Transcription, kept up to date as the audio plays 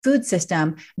food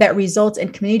system that results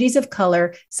in communities of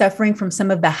color suffering from some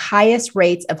of the highest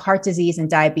rates of heart disease and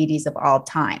diabetes of all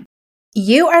time.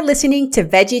 You are listening to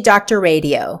Veggie Doctor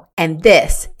Radio, and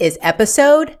this is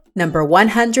episode number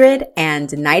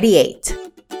 198.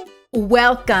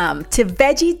 Welcome to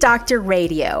Veggie Doctor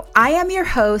Radio. I am your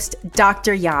host,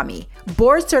 Dr. Yami,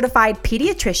 board-certified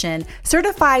pediatrician,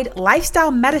 certified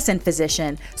lifestyle medicine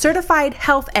physician, certified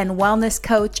health and wellness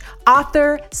coach,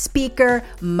 author, speaker,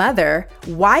 mother,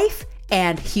 wife,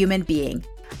 and human being.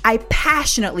 I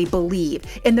passionately believe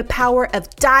in the power of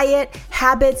diet,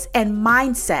 habits, and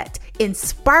mindset in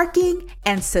sparking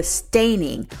and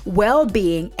sustaining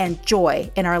well-being and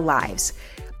joy in our lives.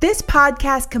 This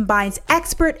podcast combines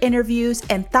expert interviews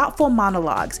and thoughtful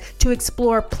monologues to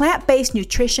explore plant-based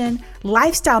nutrition,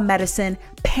 lifestyle medicine,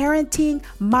 parenting,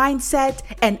 mindset,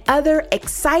 and other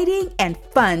exciting and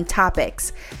fun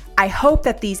topics. I hope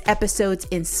that these episodes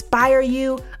inspire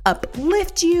you,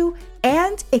 uplift you,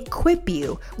 and equip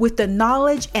you with the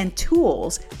knowledge and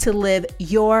tools to live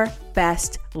your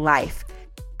best life.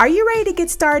 Are you ready to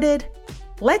get started?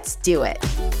 Let's do it.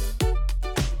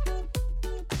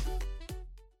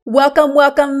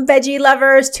 Welcome, veggie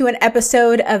lovers, to an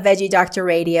episode of Veggie Doctor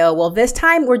Radio. Well, this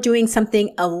time we're doing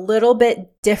something a little bit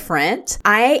different.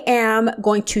 I am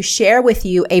going to share with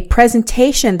you a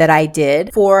presentation that I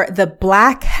did for the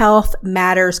Black Health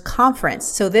Matters Conference.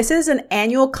 So this is an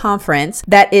annual conference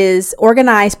that is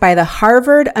organized by the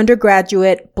Harvard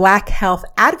Undergraduate Black Health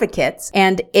Advocates,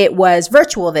 and it was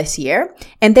virtual this year.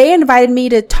 And they invited me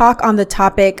to talk on the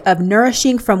topic of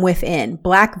nourishing from within,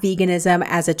 Black veganism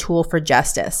as a tool for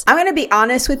justice. I'm going to be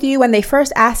honest with you. When they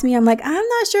first asked me, I'm like, I'm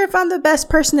not sure if I'm the best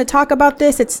person to talk about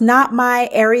this. It's not my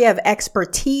area of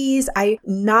expertise. I'm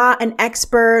not an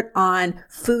expert on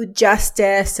food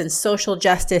justice and social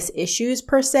justice issues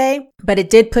per se, but it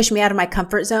did push me out of my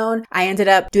comfort zone. I ended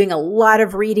up doing a lot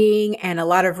of reading and a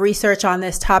lot of research on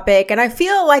this topic, and I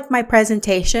feel like my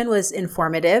presentation was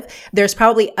informative. There's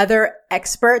probably other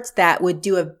experts that would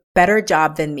do a better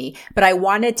job than me, but I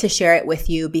wanted to share it with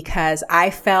you because I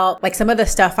felt like some of the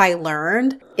stuff I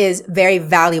learned is very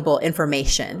valuable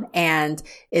information and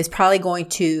is probably going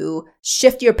to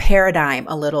shift your paradigm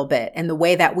a little bit and the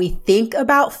way that we think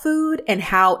about food and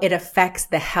how it affects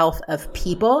the health of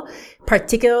people,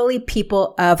 particularly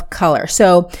people of color.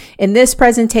 So in this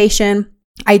presentation,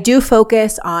 I do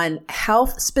focus on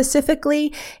health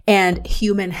specifically and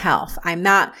human health. I'm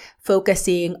not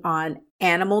focusing on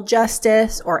animal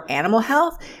justice or animal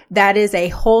health. That is a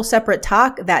whole separate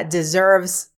talk that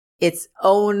deserves its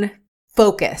own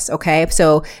focus. Okay.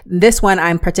 So this one,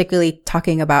 I'm particularly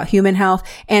talking about human health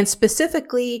and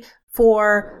specifically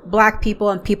for Black people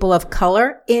and people of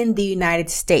color in the United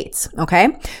States.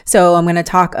 Okay. So I'm going to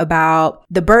talk about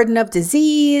the burden of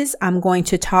disease. I'm going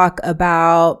to talk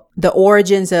about the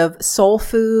origins of soul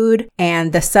food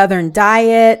and the Southern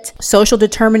diet, social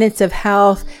determinants of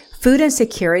health, food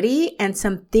insecurity, and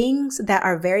some things that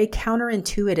are very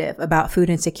counterintuitive about food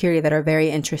insecurity that are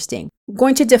very interesting. I'm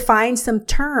going to define some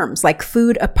terms like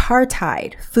food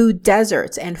apartheid, food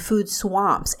deserts, and food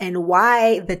swamps, and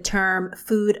why the term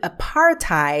food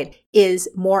apartheid is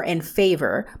more in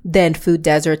favor than food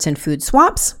deserts and food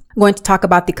swamps. I'm going to talk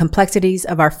about the complexities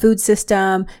of our food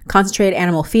system, concentrated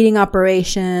animal feeding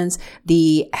operations,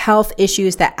 the health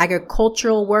issues that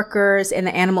agricultural workers in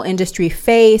the animal industry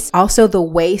face, also the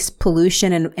waste,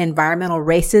 pollution, and environmental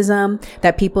racism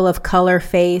that people of color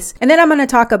face. And then I'm going to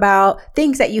talk about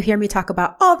things that you hear me talk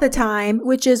about all the time,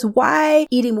 which is why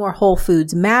eating more whole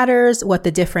foods matters, what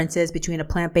the difference is between a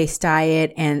plant-based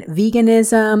diet and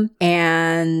veganism,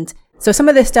 and so some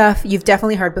of this stuff you've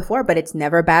definitely heard before, but it's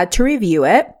never bad to review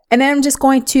it. And then I'm just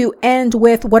going to end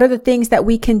with what are the things that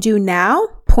we can do now,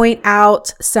 point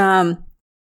out some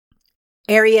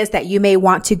areas that you may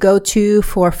want to go to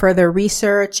for further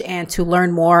research and to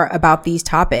learn more about these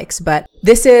topics. But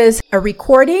this is a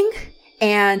recording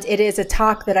and it is a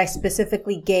talk that I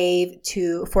specifically gave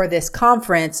for this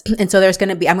conference. And so I'm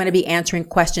going to be answering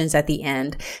questions at the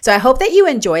end. So I hope that you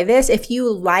enjoy this. If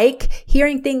you like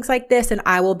hearing things like this, and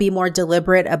I will be more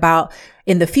deliberate about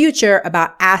in the future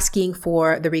about asking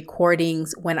for the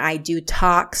recordings when I do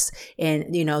talks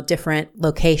in, different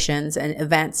locations and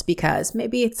events, because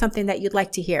maybe it's something that you'd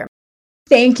like to hear.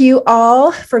 Thank you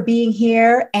all for being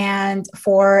here and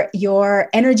for your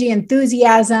energy,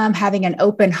 enthusiasm, having an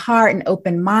open heart and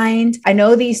open mind. I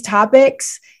know these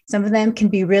topics, some of them can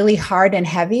be really hard and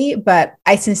heavy, but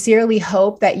I sincerely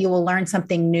hope that you will learn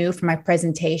something new from my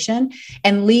presentation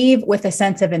and leave with a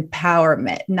sense of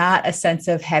empowerment, not a sense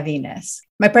of heaviness.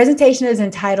 My presentation is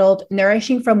entitled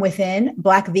Nourishing from Within,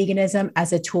 Black Veganism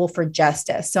as a Tool for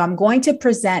Justice. So I'm going to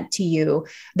present to you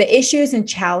the issues and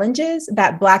challenges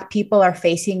that Black people are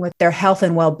facing with their health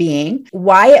and well-being,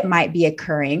 why it might be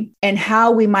occurring, and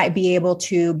how we might be able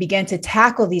to begin to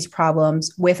tackle these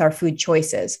problems with our food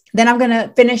choices. Then I'm going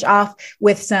to finish off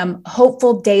with some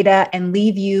hopeful data and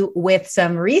leave you with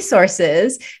some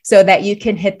resources so that you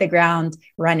can hit the ground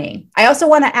running. I also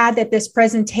want to add that this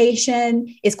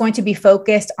presentation is going to be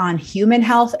focused on human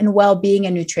health and well-being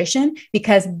and nutrition,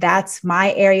 because that's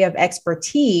my area of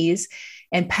expertise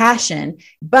and passion.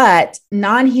 But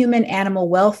non-human animal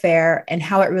welfare and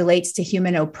how it relates to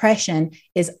human oppression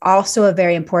is also a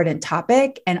very important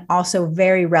topic and also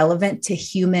very relevant to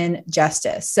human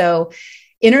justice. So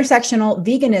intersectional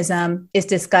veganism is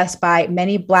discussed by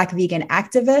many Black vegan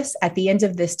activists. At the end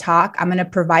of this talk, I'm going to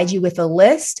provide you with a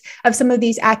list of some of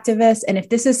these activists. And if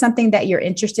this is something that you're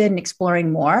interested in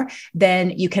exploring more,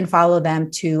 then you can follow them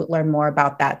to learn more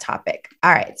about that topic.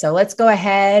 All right, so let's go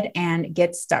ahead and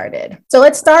get started. So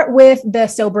let's start with the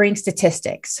sobering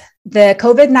statistics. The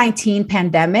COVID-19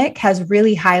 pandemic has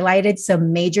really highlighted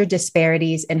some major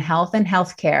disparities in health and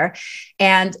healthcare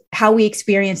and how we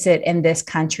experience it in this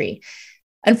country.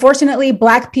 Unfortunately,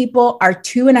 Black people are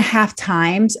 2.5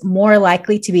 times more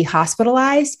likely to be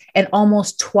hospitalized and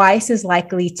almost twice as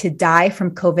likely to die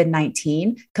from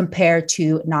COVID-19 compared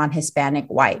to non-Hispanic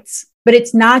whites. But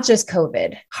it's not just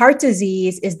COVID. Heart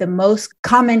disease is the most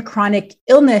common chronic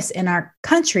illness in our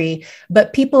country,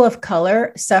 but people of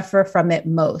color suffer from it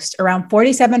most. Around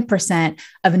 47%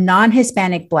 of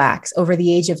non-Hispanic Blacks over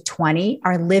the age of 20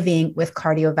 are living with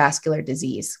cardiovascular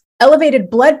disease. Elevated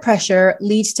blood pressure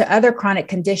leads to other chronic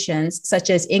conditions,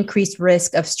 such as increased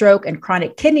risk of stroke and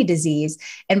chronic kidney disease.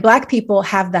 And Black people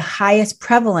have the highest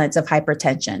prevalence of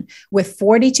hypertension, with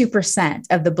 42%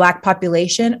 of the Black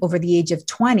population over the age of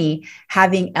 20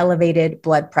 having elevated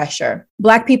blood pressure.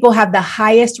 Black people have the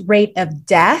highest rate of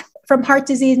death from heart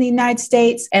disease in the United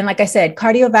States. And like I said,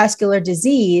 cardiovascular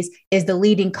disease is the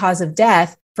leading cause of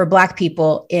death for Black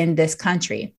people in this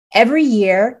country. Every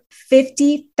year,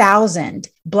 50,000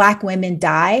 Black women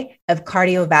die of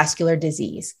cardiovascular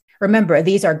disease. Remember,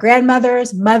 these are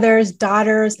grandmothers, mothers,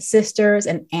 daughters, sisters,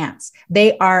 and aunts.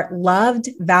 They are loved,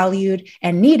 valued,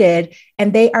 and needed,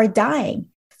 and they are dying.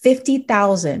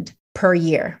 50,000 per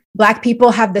year. Black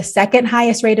people have the second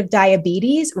highest rate of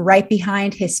diabetes, right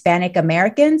behind Hispanic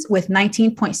Americans, with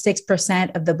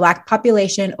 19.6% of the Black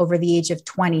population over the age of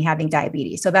 20 having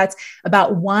diabetes. So that's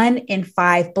about 1 in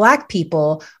 5 Black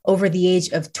people over the age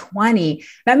of 20.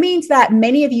 That means that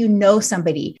many of you know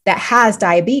somebody that has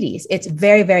diabetes. It's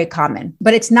very, very common,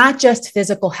 but it's not just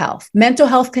physical health. Mental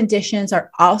health conditions are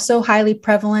also highly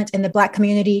prevalent in the Black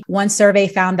community. One survey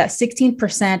found that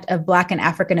 16% of Black and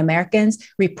African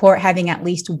Americans report having at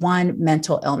least one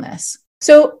mental illness.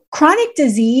 So chronic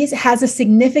disease has a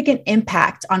significant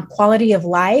impact on quality of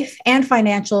life and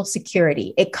financial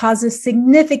security. It causes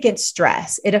significant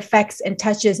stress. It affects and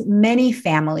touches many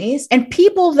families, and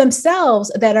people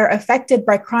themselves that are affected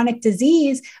by chronic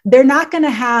disease, they're not going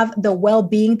to have the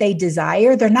well-being they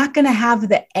desire. They're not going to have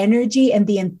the energy and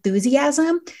the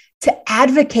enthusiasm to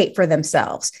advocate for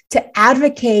themselves, to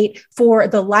advocate for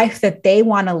the life that they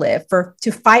want to live,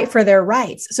 to fight for their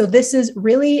rights. So this is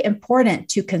really important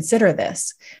to consider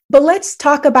this. But let's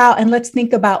talk about and let's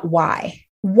think about why.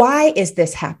 Why is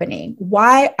this happening?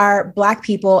 Why are Black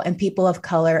people and people of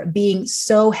color being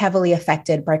so heavily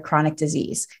affected by chronic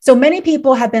disease? So many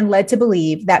people have been led to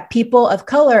believe that people of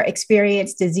color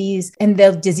experience disease and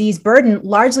the disease burden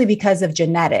largely because of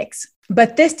genetics.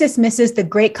 But this dismisses the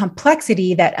great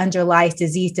complexity that underlies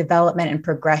disease development and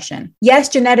progression. Yes,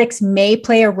 genetics may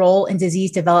play a role in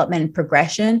disease development and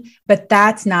progression, but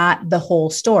that's not the whole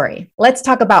story. Let's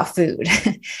talk about food.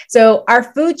 So our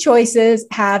food choices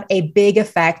have a big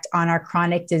effect on our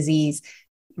chronic disease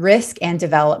risk and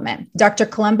development. Dr.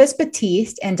 Columbus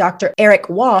Batiste and Dr. Eric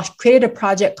Walsh created a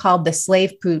project called the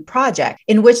Slave Food Project,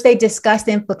 in which they discussed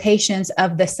the implications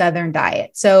of the Southern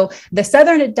diet. So the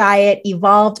Southern diet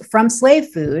evolved from slave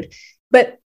food,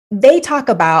 but they talk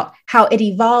about how it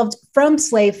evolved from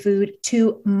slave food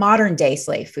to modern day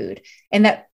slave food, and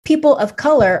that people of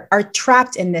color are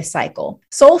trapped in this cycle.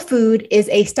 Soul food is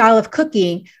a style of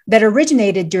cooking that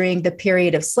originated during the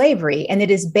period of slavery, and it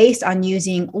is based on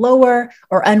using lower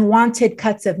or unwanted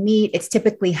cuts of meat. It's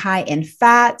typically high in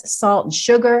fat, salt, and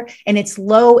sugar, and it's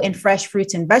low in fresh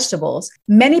fruits and vegetables.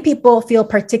 Many people feel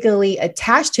particularly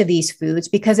attached to these foods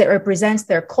because it represents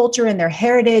their culture and their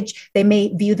heritage. They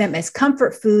may view them as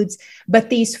comfort foods,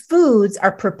 but these foods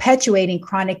are perpetuating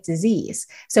chronic disease.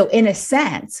 So in a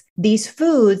sense, these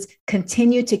foods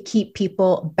continue to keep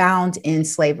people bound in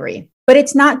slavery. But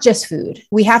it's not just food.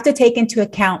 We have to take into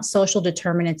account social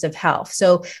determinants of health.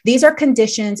 So these are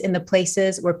conditions in the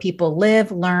places where people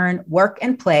live, learn, work,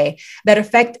 and play that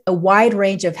affect a wide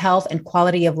range of health and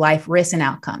quality of life risks and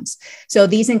outcomes. So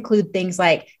these include things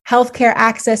like healthcare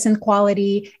access and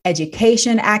quality,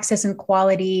 education access and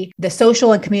quality, the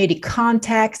social and community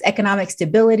context, economic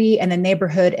stability, and the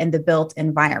neighborhood and the built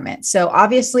environment. So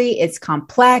obviously it's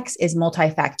complex, it's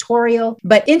multifactorial,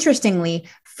 but interestingly,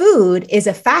 food is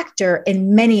a factor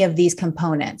in many of these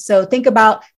components. So think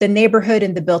about the neighborhood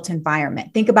and the built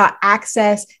environment. Think about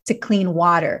access to clean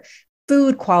water,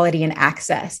 food quality and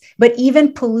access, but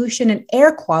even pollution and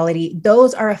air quality,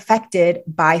 those are affected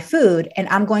by food. And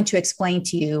I'm going to explain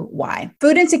to you why.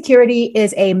 Food insecurity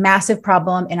is a massive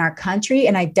problem in our country.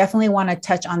 And I definitely want to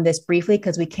touch on this briefly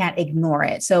because we can't ignore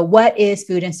it. So what is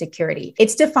food insecurity?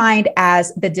 It's defined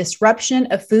as the disruption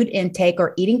of food intake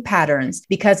or eating patterns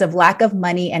because of lack of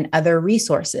money and other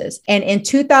resources. And in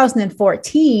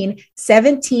 2014,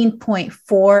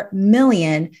 17.4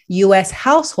 million US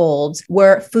households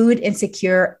were food insecure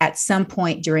at some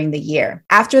point during the year.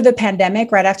 After the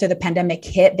pandemic, right after the pandemic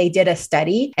hit, they did a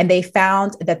study and they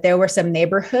found that there were some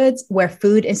neighborhoods where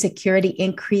food insecurity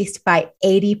increased by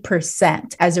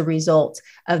 80% as a result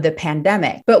of the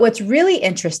pandemic. But what's really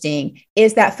interesting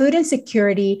is that food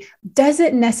insecurity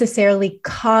doesn't necessarily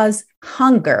cause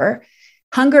hunger.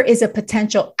 Hunger is a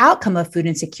potential outcome of food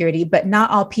insecurity, but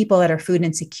not all people that are food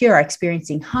insecure are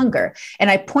experiencing hunger. And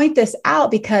I point this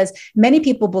out because many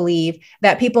people believe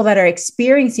that people that are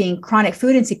experiencing chronic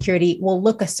food insecurity will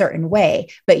look a certain way,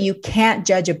 but you can't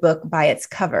judge a book by its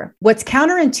cover. What's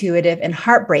counterintuitive and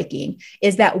heartbreaking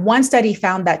is that one study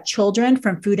found that children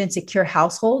from food insecure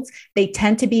households, they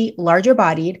tend to be larger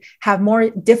bodied, have more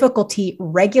difficulty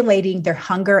regulating their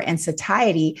hunger and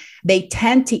satiety. They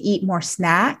tend to eat more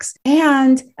snacks, and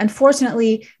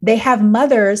unfortunately, they have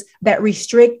mothers that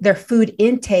restrict their food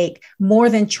intake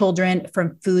more than children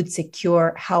from food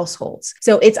secure households.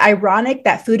 So it's ironic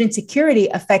that food insecurity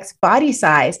affects body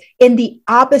size in the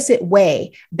opposite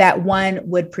way that one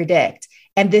would predict.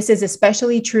 And this is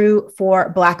especially true for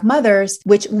Black mothers,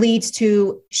 which leads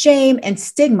to shame and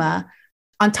stigma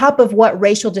on top of what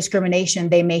racial discrimination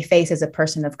they may face as a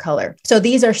person of color. So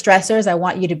these are stressors I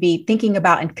want you to be thinking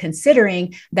about and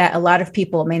considering that a lot of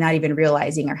people may not even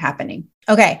realizing are happening.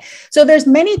 Okay, so there's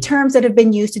many terms that have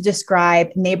been used to describe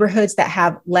neighborhoods that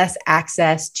have less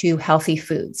access to healthy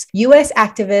foods. US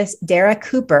activist Dara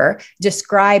Cooper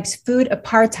describes food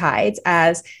apartheid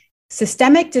as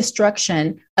systemic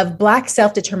destruction of Black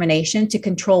self-determination to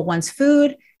control one's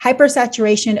food,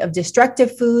 hypersaturation of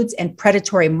destructive foods and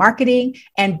predatory marketing,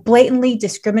 and blatantly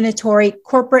discriminatory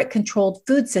corporate-controlled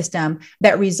food system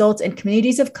that results in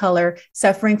communities of color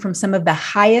suffering from some of the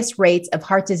highest rates of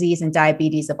heart disease and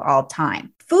diabetes of all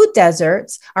time. Food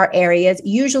deserts are areas,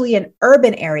 usually in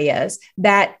urban areas,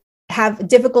 that have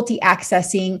difficulty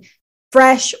accessing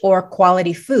fresh or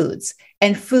quality foods.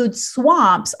 And food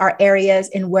swamps are areas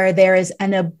in where there is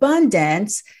an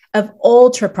abundance of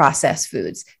ultra-processed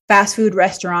foods, fast food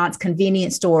restaurants,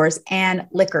 convenience stores, and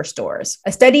liquor stores.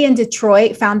 A study in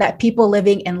Detroit found that people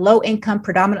living in low-income,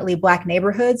 predominantly Black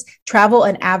neighborhoods travel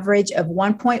an average of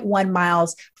 1.1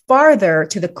 miles farther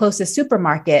to the closest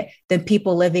supermarket than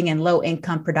people living in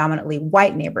low-income, predominantly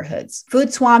white neighborhoods.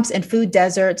 Food swamps and food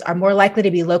deserts are more likely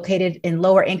to be located in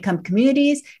lower-income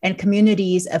communities and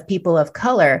communities of people of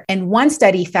color. And one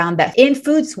study found that in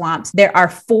food swamps, there are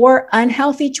 4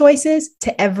 unhealthy choices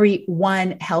to every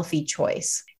 1 healthy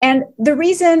choice. And the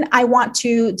reason I want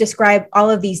to describe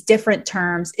all of these different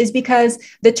terms is because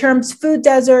the terms food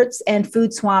deserts and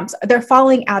food swamps, they're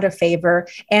falling out of favor,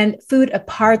 and food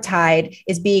apartheid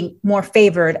is being more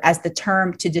favored as the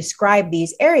term to describe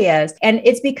these areas. And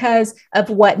it's because of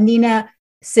what Nina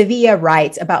Sevilla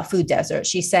writes about food deserts.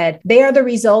 She said, they are the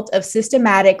result of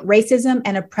systematic racism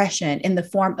and oppression in the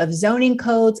form of zoning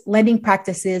codes, lending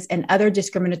practices, and other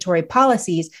discriminatory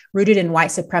policies rooted in white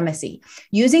supremacy.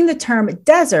 Using the term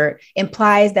desert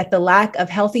implies that the lack of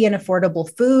healthy and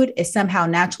affordable food is somehow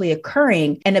naturally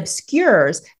occurring and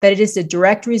obscures that it is the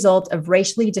direct result of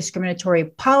racially discriminatory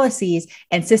policies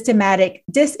and systematic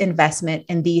disinvestment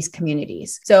in these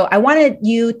communities. So I wanted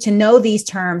you to know these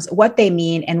terms, what they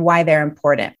mean, and why they're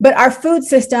important. But our food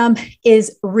system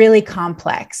is really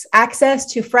complex.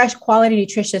 Access to fresh, quality,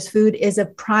 nutritious food is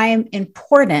of prime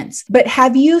importance. But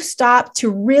have you stopped to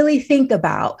really think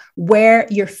about where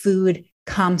your food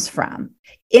comes from?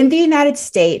 In the United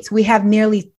States, we have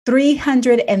nearly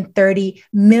 330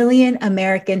 million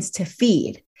Americans to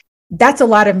feed. That's a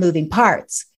lot of moving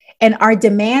parts. And our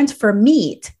demand for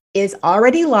meat is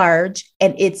already large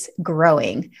and it's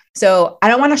growing. So I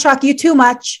don't want to shock you too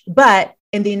much, but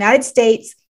In the United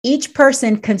States, each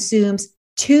person consumes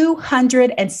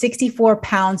 264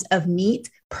 pounds of meat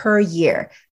per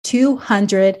year.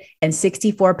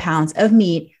 264 pounds of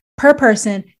meat per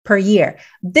person per year.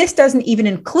 This doesn't even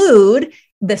include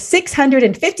the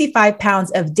 655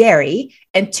 pounds of dairy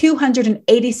and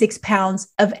 286 pounds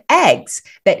of eggs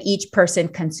that each person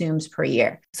consumes per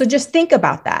year. So just think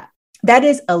about that. That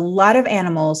is a lot of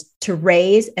animals to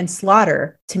raise and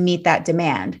slaughter to meet that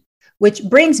demand, which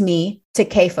brings me to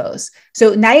CAFOs.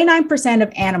 So 99%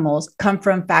 of animals come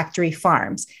from factory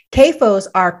farms. CAFOs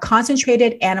are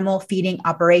concentrated animal feeding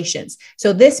operations.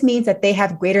 So this means that they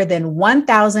have greater than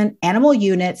 1,000 animal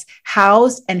units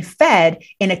housed and fed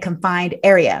in a confined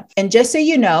area. And just so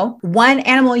you know, one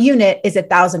animal unit is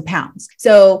 1,000 pounds.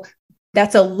 So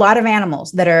that's a lot of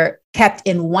animals that are kept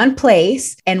in one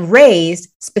place and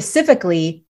raised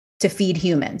specifically to feed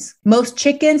humans. Most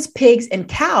chickens, pigs, and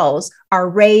cows are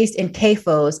raised in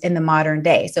CAFOs in the modern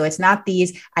day. So it's not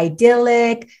these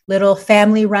idyllic little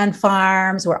family-run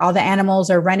farms where all the animals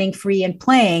are running free and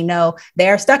playing. No, they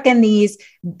are stuck in these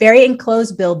very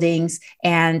enclosed buildings,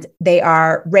 and they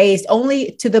are raised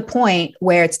only to the point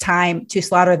where it's time to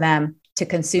slaughter them to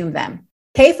consume them.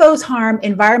 CAFOs harm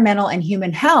environmental and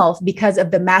human health because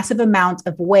of the massive amount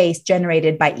of waste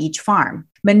generated by each farm.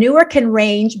 Manure can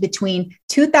range between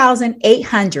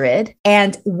 2,800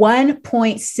 and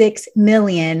 1.6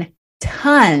 million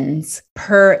tons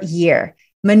per year.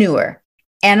 Manure,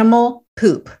 animal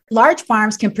poop. Large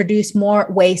farms can produce more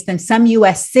waste than some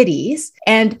US cities.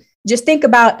 And just think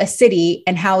about a city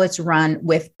and how it's run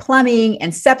with plumbing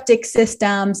and septic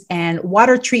systems and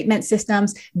water treatment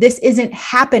systems. This isn't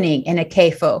happening in a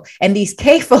CAFO. And these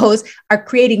CAFOs are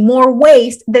creating more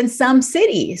waste than some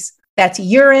cities. That's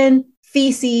urine,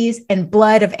 feces, and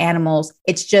blood of animals.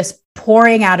 It's just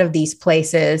pouring out of these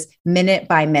places minute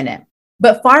by minute.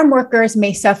 But farm workers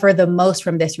may suffer the most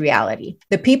from this reality.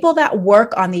 The people that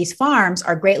work on these farms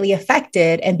are greatly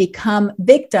affected and become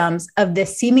victims of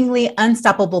this seemingly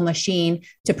unstoppable machine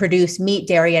to produce meat,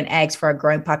 dairy, and eggs for a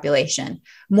growing population.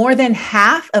 More than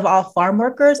half of all farm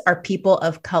workers are people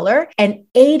of color, and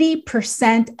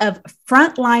 80% of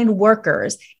frontline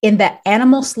workers in the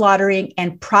animal slaughtering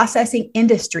and processing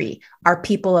industry are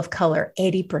people of color,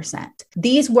 80%.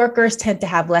 These workers tend to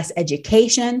have less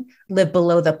education, live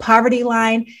below the poverty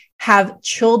line, have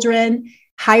children,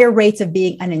 higher rates of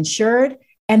being uninsured,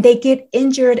 and they get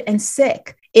injured and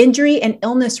sick. Injury and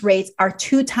illness rates are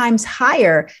 2 times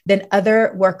higher than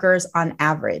other workers on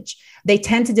average. They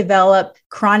tend to develop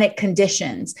chronic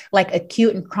conditions like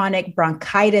acute and chronic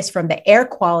bronchitis from the air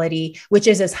quality, which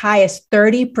is as high as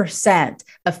 30%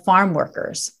 of farm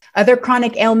workers. Other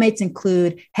chronic ailments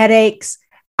include headaches,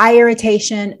 eye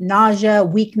irritation, nausea,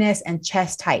 weakness, and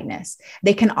chest tightness.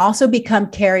 They can also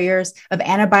become carriers of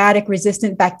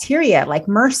antibiotic-resistant bacteria like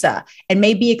MRSA and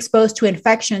may be exposed to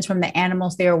infections from the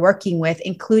animals they are working with,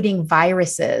 including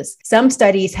viruses. Some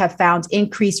studies have found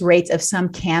increased rates of some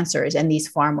cancers in these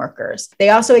farm workers. They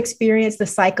also experience the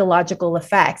psychological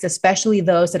effects, especially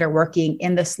those that are working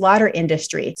in the slaughter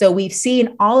industry. So we've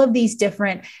seen all of these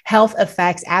different health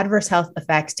effects, adverse health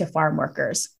effects to farm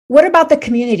workers. What about the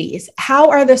communities? How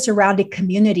are the surrounding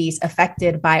communities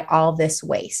affected by all this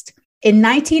waste? In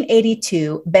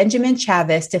 1982, Benjamin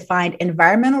Chavez defined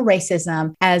environmental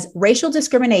racism as racial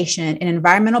discrimination in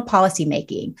environmental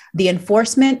policymaking, the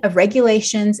enforcement of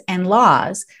regulations and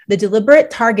laws, the deliberate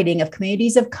targeting of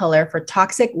communities of color for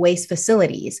toxic waste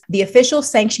facilities, the official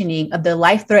sanctioning of the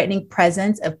life-threatening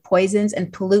presence of poisons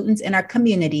and pollutants in our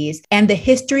communities, and the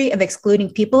history of excluding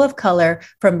people of color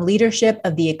from leadership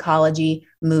of the ecology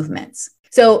movements.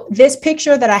 So this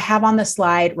picture that I have on the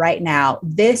slide right now,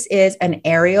 this is an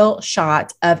aerial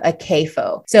shot of a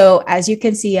CAFO. So as you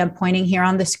can see, I'm pointing here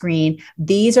on the screen.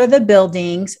 These are the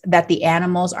buildings that the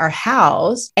animals are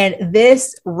housed. And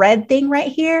this red thing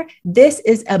right here, this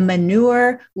is a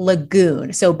manure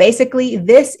lagoon. So basically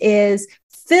this is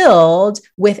filled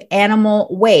with animal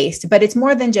waste, but it's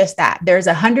more than just that. There's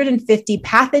 150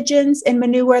 pathogens in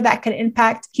manure that can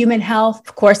impact human health.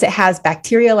 Of course, it has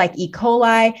bacteria like E.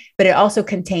 coli, but it also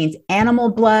contains animal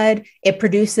blood. It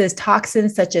produces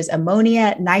toxins such as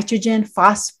ammonia, nitrogen,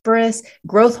 phosphorus,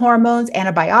 growth hormones,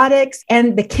 antibiotics,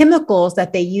 and the chemicals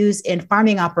that they use in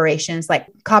farming operations like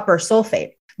copper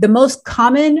sulfate. The most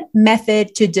common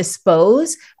method to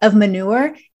dispose of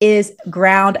manure is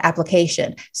ground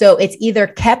application. So it's either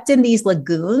kept in these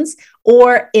lagoons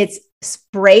or it's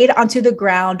sprayed onto the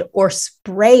ground or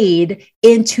sprayed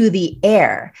into the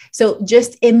air. So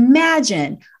just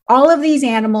imagine all of these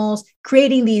animals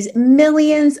creating these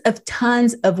millions of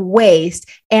tons of waste.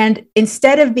 And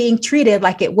instead of being treated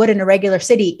like it would in a regular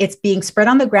city, it's being spread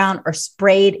on the ground or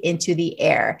sprayed into the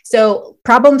air. So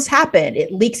problems happen.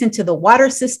 It leaks into the water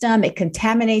system. It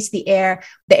contaminates the air.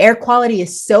 The air quality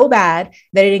is so bad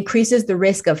that it increases the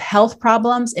risk of health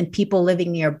problems in people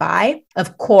living nearby.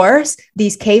 Of course,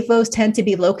 these CAFOs tend to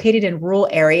be located in rural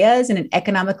areas and in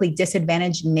economically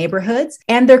disadvantaged neighborhoods,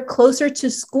 and they're closer to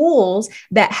schools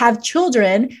that have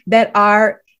children that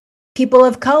are people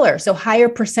of color, so higher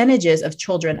percentages of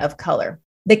children of color.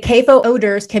 The CAFO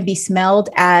odors can be smelled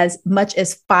as much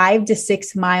as 5 to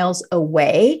 6 miles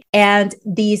away. And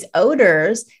these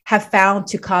odors have found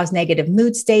to cause negative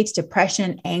mood states,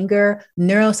 depression, anger,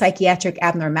 neuropsychiatric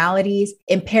abnormalities,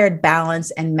 impaired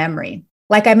balance, and memory.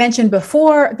 Like I mentioned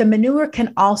before, the manure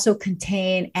can also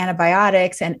contain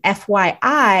antibiotics, and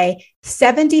FYI,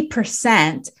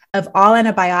 70% of all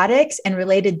antibiotics and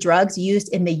related drugs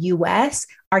used in the US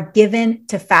are given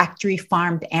to factory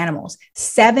farmed animals.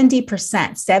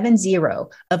 70%, 70,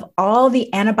 of all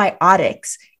the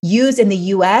antibiotics used in the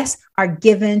US are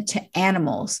given to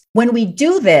animals. When we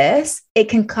do this, it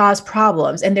can cause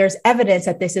problems. And there's evidence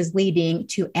that this is leading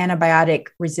to antibiotic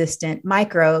resistant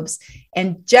microbes.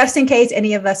 And just in case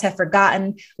any of us have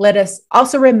forgotten, let us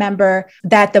also remember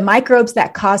that the microbes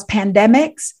that cause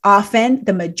pandemics, often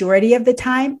the majority of the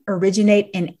time, originate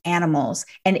in animals.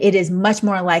 And it is much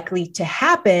more likely to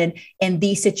happen in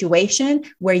the situation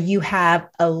where you have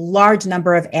a large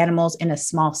number of animals in a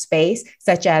small space,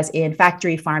 such as in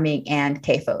factory farming and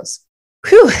CAFOs.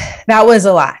 Whew, that was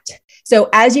a lot. So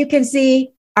as you can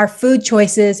see, our food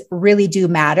choices really do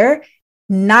matter,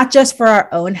 not just for our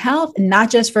own health, not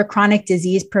just for chronic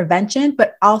disease prevention,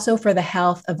 but also for the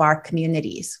health of our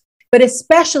communities. But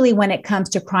especially when it comes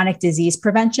to chronic disease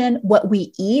prevention, what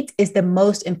we eat is the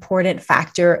most important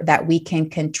factor that we can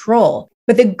control.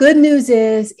 But the good news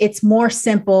is it's more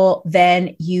simple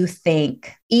than you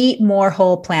think. Eat more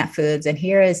whole plant foods. And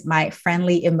here is my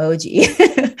friendly emoji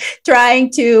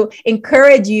trying to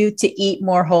encourage you to eat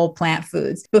more whole plant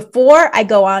foods. Before I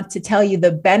go on to tell you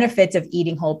the benefits of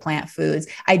eating whole plant foods,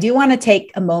 I do want to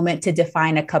take a moment to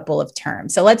define a couple of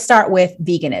terms. So let's start with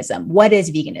veganism. What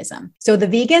is veganism? So the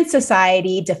Vegan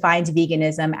Society defines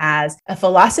veganism as a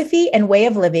philosophy and way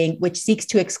of living which seeks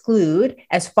to exclude,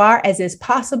 as far as is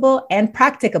possible and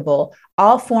practicable,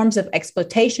 all forms of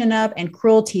exploitation of and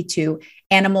cruelty to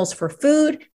animals for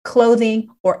food, clothing,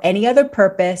 or any other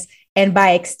purpose, and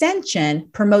by extension,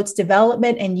 promotes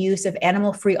development and use of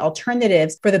animal-free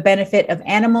alternatives for the benefit of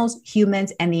animals,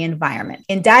 humans, and the environment.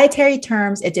 In dietary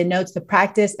terms, it denotes the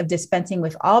practice of dispensing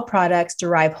with all products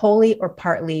derived wholly or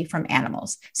partly from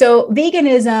animals. So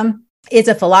veganism is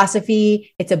a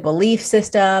philosophy, it's a belief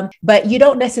system, but you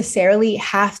don't necessarily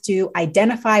have to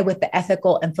identify with the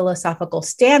ethical and philosophical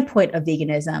standpoint of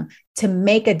veganism to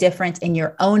make a difference in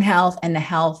your own health and the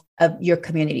health of your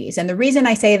communities. And the reason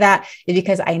I say that is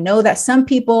because I know that some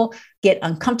people get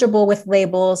uncomfortable with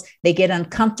labels. They get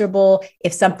uncomfortable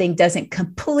if something doesn't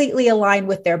completely align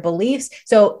with their beliefs.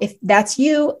 So if that's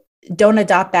you, don't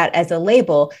adopt that as a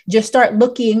label. Just start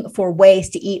looking for ways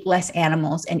to eat less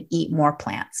animals and eat more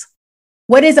plants.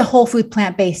 What is a whole food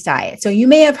plant-based diet? So you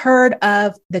may have heard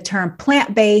of the term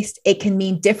plant-based. It can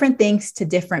mean different things to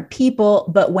different people.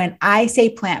 But when I say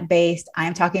plant-based,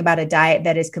 I'm talking about a diet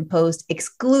that is composed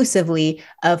exclusively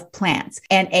of plants.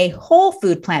 And a whole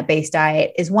food plant-based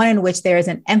diet is one in which there is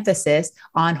an emphasis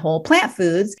on whole plant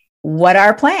foods. What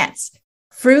are plants?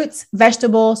 Fruits,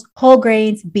 vegetables, whole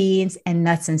grains, beans, and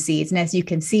nuts and seeds. And as you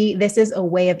can see, this is a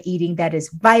way of eating that is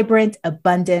vibrant,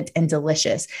 abundant, and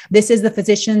delicious. This is the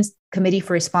Physicians Committee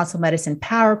for Responsible Medicine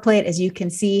Power Plate. As you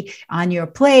can see on your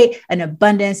plate, an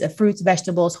abundance of fruits,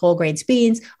 vegetables, whole grains,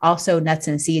 beans, also nuts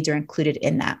and seeds are included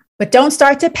in that. But don't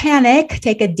start to panic.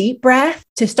 Take a deep breath.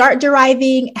 To start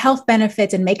deriving health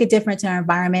benefits and make a difference in our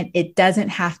environment, it doesn't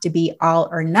have to be all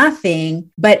or nothing.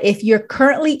 But if you're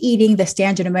currently eating the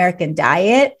standard American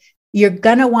diet, you're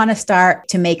going to want to start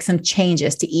to make some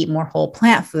changes to eat more whole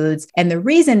plant foods. And the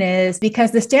reason is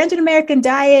because the standard American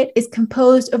diet is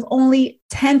composed of only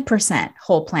 10%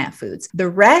 whole plant foods. The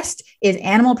rest is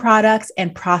animal products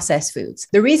and processed foods.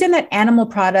 The reason that animal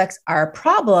products are a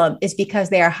problem is because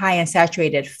they are high in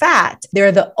saturated fat.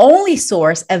 They're the only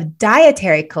source of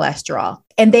dietary cholesterol.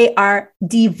 And they are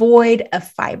devoid of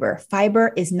fiber.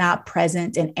 Fiber is not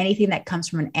present in anything that comes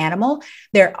from an animal.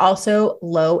 They're also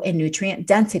low in nutrient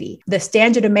density. The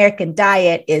standard American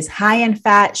diet is high in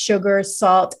fat, sugars,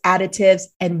 salt, additives,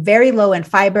 and very low in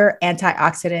fiber,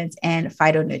 antioxidants, and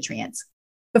phytonutrients.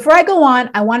 Before I go on,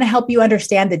 I want to help you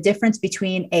understand the difference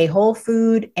between a whole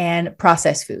food and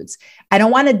processed foods. I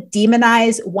don't want to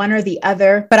demonize one or the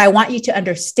other, but I want you to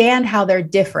understand how they're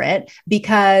different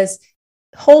because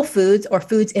whole foods or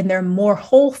foods in their more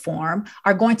whole form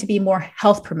are going to be more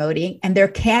health promoting, and there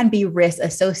can be risks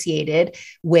associated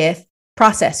with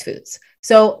processed foods.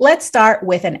 So let's start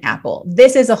with an apple.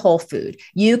 This is a whole food.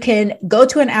 You can go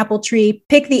to an apple tree,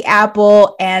 pick the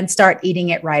apple, and start eating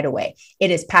it right away. It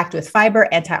is packed with fiber,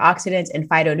 antioxidants, and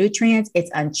phytonutrients.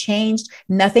 It's unchanged.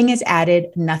 Nothing is added.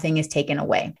 Nothing is taken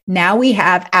away. Now we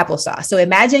have applesauce. So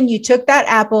imagine you took that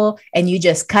apple and you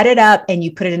just cut it up and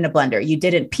you put it in a blender. You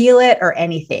didn't peel it or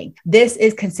anything. This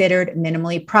is considered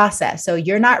minimally processed. So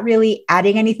you're not really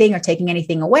adding anything or taking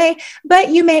anything away, but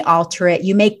you may alter it.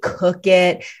 You may cook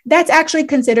it. That's actually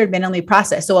considered minimally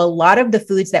processed. So a lot of the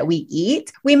foods that we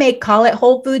eat, we may call it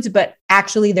whole foods, but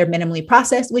actually they're minimally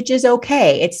processed, which is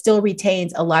okay. It still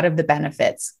retains a lot of the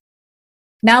benefits.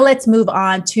 Now let's move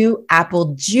on to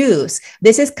apple juice.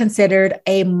 This is considered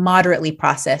a moderately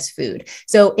processed food.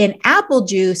 So in apple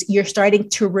juice, you're starting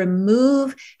to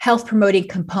remove health promoting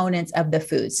components of the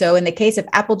food. So in the case of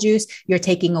apple juice, you're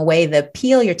taking away the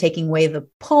peel, you're taking away the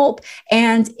pulp.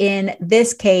 And in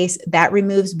this case, that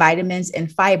removes vitamins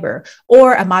and fiber.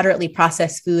 Or a moderately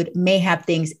processed food may have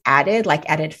things added, like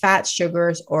added fats,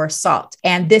 sugars, or salt.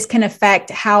 And this can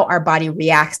affect how our body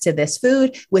reacts to this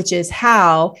food, which is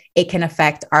how it can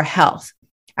affect our health.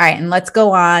 All right, and let's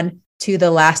go on to the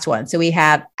last one. So we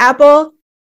have apple,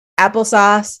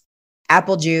 applesauce,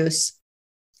 apple juice.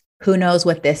 Who knows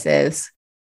what this is?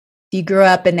 If you grew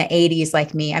up in the 80s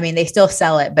like me, I mean, they still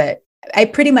sell it, but I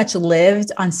pretty much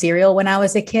lived on cereal when I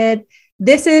was a kid.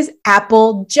 This is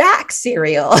Apple Jack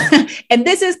cereal. And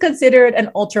this is considered an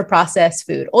ultra processed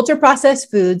food. Ultra processed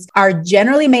foods are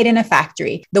generally made in a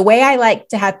factory. The way I like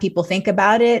to have people think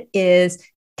about it is,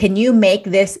 can you make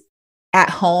this at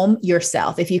home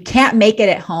yourself? If you can't make it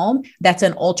at home, that's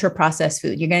an ultra processed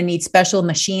food. You're going to need special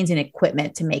machines and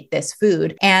equipment to make this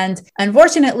food. And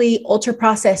unfortunately, ultra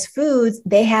processed foods,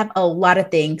 they have a lot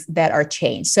of things that are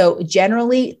changed. So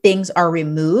generally things are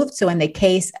removed. So in the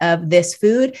case of this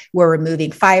food, we're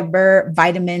removing fiber,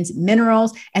 vitamins,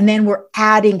 minerals, and then we're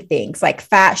adding things like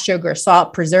fat, sugar,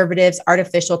 salt, preservatives,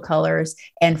 artificial colors,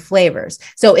 and flavors.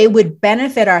 So it would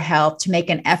benefit our health to make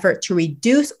an effort to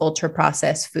reduce ultra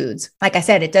processed foods. Like I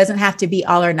said, it doesn't have to be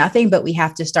all or nothing, but we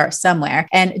have to start somewhere.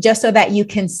 And just so that you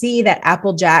can see that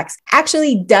Apple Jacks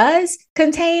actually does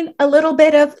contain a little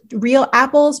bit of real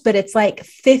apples, but it's like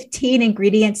 15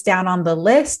 ingredients down on the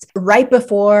list right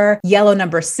before yellow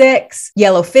number 6,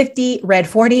 yellow 50, red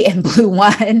 40, and blue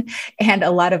 1, and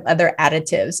a lot of other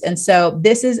additives. And so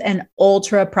this is an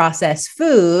ultra processed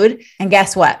food. And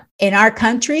guess what? In our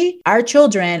country, our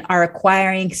children are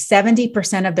acquiring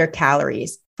 70% of their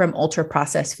calories from ultra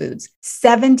processed foods,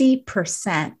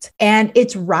 70%. And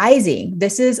it's rising.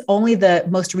 This is only the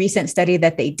most recent study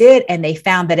that they did, and they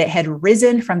found that it had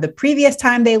risen from the previous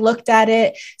time they looked at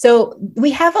it. So we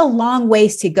have a long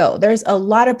ways to go. There's a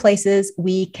lot of places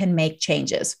we can make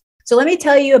changes. So let me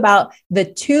tell you about the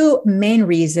 2 main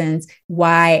reasons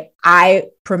why I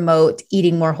promote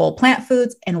eating more whole plant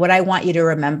foods and what I want you to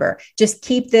remember. Just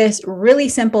keep this really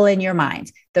simple in your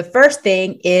mind. The first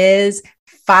thing is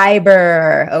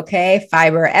fiber, okay?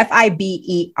 Fiber,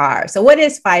 F-I-B-E-R. So what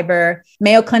is fiber?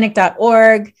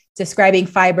 MayoClinic.org describing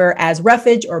fiber as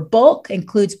roughage or bulk,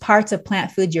 includes parts of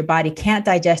plant foods your body can't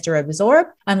digest or absorb.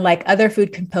 Unlike other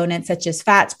food components such as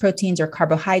fats, proteins, or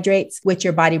carbohydrates, which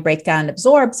your body breaks down and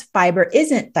absorbs, fiber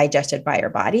isn't digested by your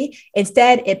body.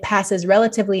 Instead, it passes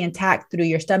relatively intact through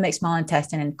your stomach, small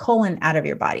intestine, and colon out of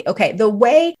your body. Okay, the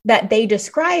way that they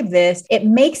describe this, it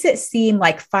makes it seem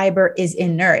like fiber is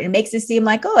inert. It makes it seem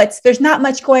like, there's not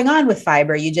much going on with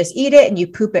fiber. You just eat it and you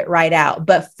poop it right out.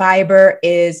 But fiber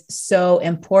is so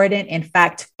important. In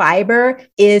fact, fiber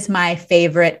is my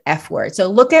favorite F word.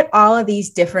 So look at all of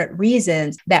these different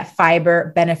reasons that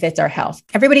fiber benefits our health.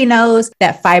 Everybody knows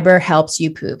that fiber helps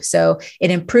you poop. So it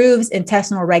improves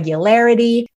intestinal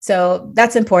regularity. So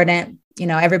that's important. You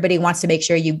know, everybody wants to make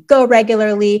sure you go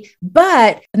regularly.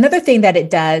 But another thing that it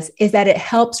does is that it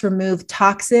helps remove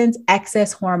toxins,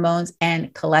 excess hormones,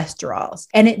 and cholesterols.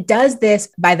 And it does this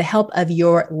by the help of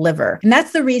your liver. And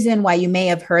that's the reason why you may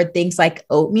have heard things like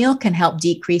oatmeal can help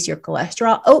decrease your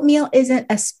cholesterol. Oatmeal isn't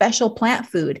a special plant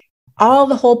food. All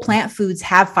the whole plant foods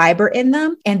have fiber in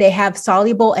them, and they have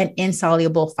soluble and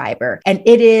insoluble fiber. And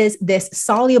it is this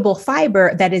soluble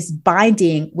fiber that is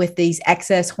binding with these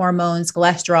excess hormones,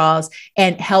 cholesterols,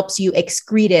 and helps you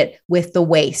excrete it with the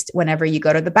waste whenever you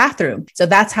go to the bathroom. So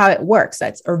that's how it works.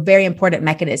 That's a very important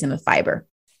mechanism of fiber.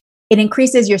 It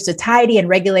increases your satiety and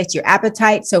regulates your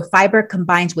appetite. So fiber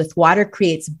combines with water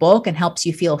creates bulk and helps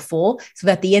you feel full. So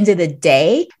that at the end of the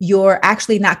day, you're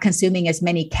actually not consuming as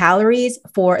many calories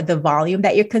for the volume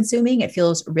that you're consuming. It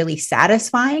feels really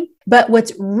satisfying. But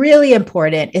what's really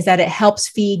important is that it helps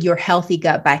feed your healthy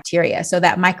gut bacteria, so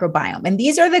that microbiome. And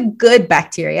these are the good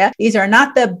bacteria. These are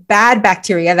not the bad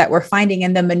bacteria that we're finding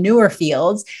in the manure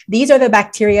fields. These are the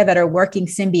bacteria that are working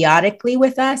symbiotically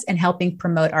with us and helping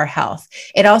promote our health.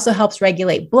 It also helps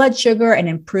regulate blood sugar and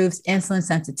improves insulin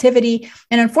sensitivity.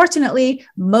 And unfortunately,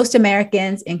 most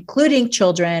Americans, including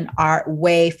children, are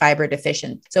way fiber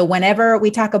deficient. So whenever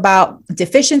we talk about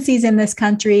deficiencies in this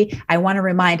country, I want to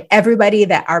remind everybody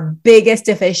that our biggest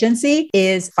deficiency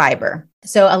is fiber.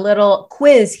 So a little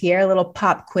quiz here, a little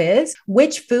pop quiz.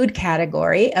 Which food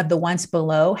category of the ones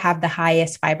below have the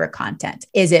highest fiber content?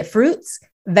 Is it fruits,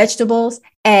 vegetables,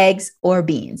 eggs, or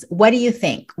beans? What do you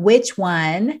think? Which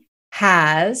one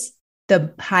has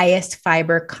the highest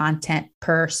fiber content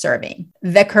per serving?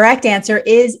 The correct answer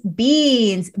is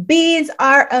beans. Beans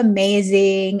are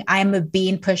amazing. I'm a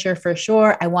bean pusher for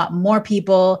sure. I want more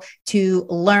people to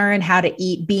learn how to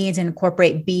eat beans and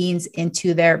incorporate beans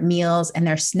into their meals and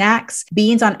their snacks.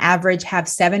 Beans on average have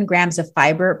 7 grams of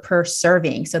fiber per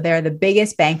serving. So they're the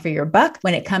biggest bang for your buck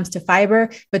when it comes to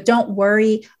fiber. But don't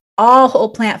worry, all whole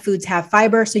plant foods have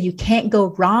fiber, so you can't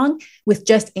go wrong with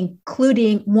just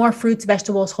including more fruits,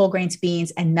 vegetables, whole grains, beans,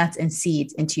 and nuts and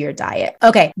seeds into your diet.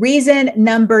 Okay, reason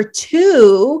number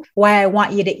 2 why I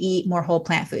want you to eat more whole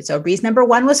plant foods. So reason number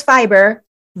 1 was fiber.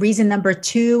 Reason number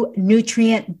 2,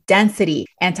 nutrient density,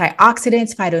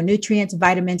 antioxidants, phytonutrients,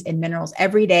 vitamins, and minerals.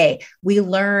 Every day, we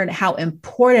learn how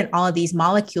important all of these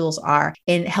molecules are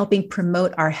in helping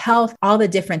promote our health, all the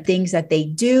different things that they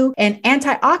do. And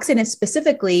antioxidants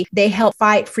specifically, they help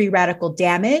fight free radical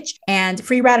damage. And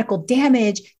free radical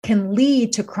damage can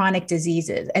lead to chronic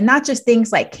diseases, and not just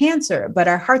things like cancer, but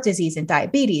our heart disease and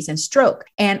diabetes and stroke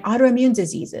and autoimmune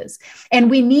diseases.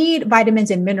 And we need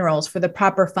vitamins and minerals for the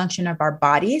proper function of our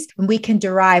body. And we can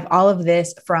derive all of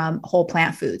this from whole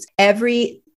plant foods.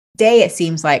 Every day, it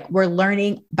seems like we're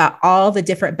learning about all the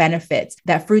different benefits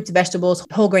that fruits, vegetables,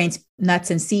 whole grains,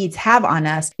 nuts, and seeds have on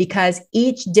us, because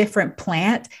each different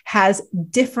plant has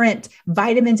different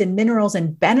vitamins and minerals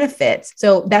and benefits.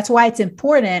 So that's why it's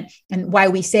important, and why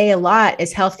we say a lot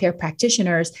as healthcare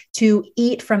practitioners to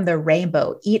eat from the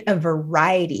rainbow, eat a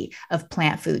variety of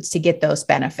plant foods to get those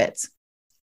benefits.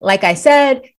 Like I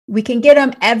said, we can get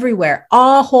them everywhere.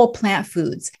 All whole plant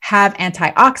foods have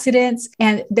antioxidants,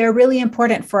 and they're really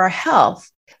important for our health.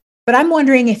 But I'm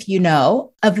wondering if you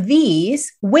know, of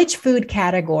these, which food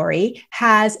category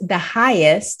has the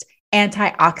highest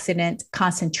antioxidant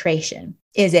concentration?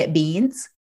 Is it beans,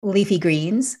 leafy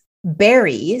greens,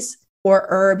 berries, or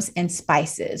herbs and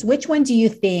spices? Which one do you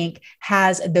think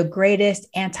has the greatest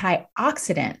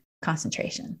antioxidant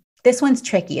concentration? This one's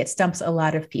tricky. It stumps a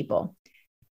lot of people.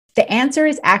 The answer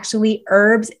is actually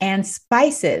herbs and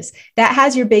spices. That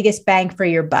has your biggest bang for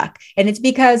your buck. And it's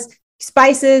because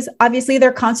spices, obviously,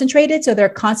 they're concentrated. So they're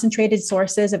concentrated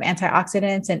sources of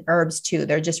antioxidants, and herbs too.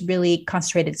 They're just really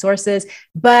concentrated sources.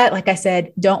 But like I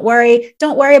said, don't worry.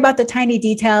 Don't worry about the tiny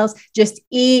details. Just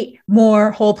eat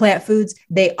more whole plant foods.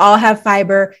 They all have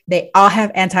fiber. They all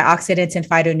have antioxidants and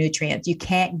phytonutrients. You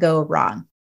can't go wrong.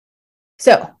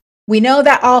 So we know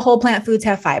that all whole plant foods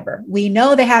have fiber. We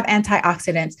know they have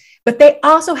antioxidants, but they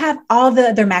also have all the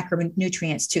other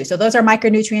macronutrients too. So those are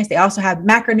micronutrients. They also have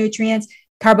macronutrients,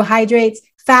 carbohydrates,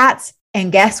 fats,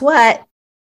 and guess what?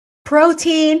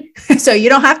 Protein. So you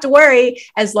don't have to worry.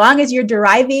 As long as you're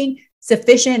deriving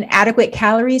sufficient, adequate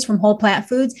calories from whole plant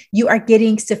foods, you are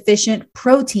getting sufficient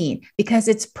protein because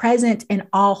it's present in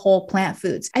all whole plant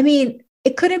foods. I mean,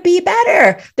 it couldn't be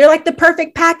better. They're like the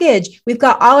perfect package. We've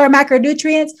got all our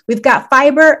macronutrients, we've got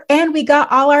fiber, and we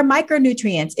got all our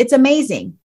micronutrients. It's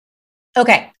amazing.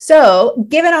 Okay, so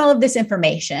given all of this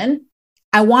information,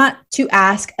 I want to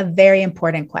ask a very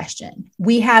important question.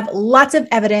 We have lots of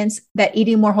evidence that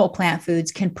eating more whole plant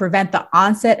foods can prevent the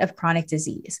onset of chronic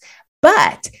disease.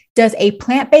 But does a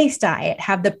plant-based diet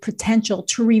have the potential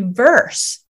to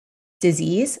reverse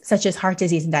disease, such as heart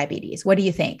disease and diabetes? What do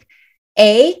you think?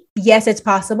 A, yes, it's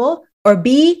possible, or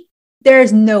B,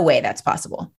 there's no way that's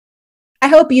possible. I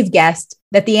hope you've guessed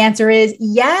that the answer is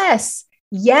yes.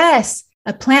 Yes,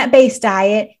 a plant-based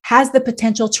diet has the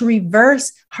potential to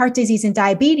reverse heart disease and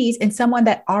diabetes in someone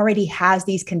that already has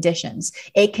these conditions.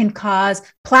 It can cause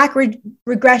plaque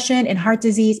regression in heart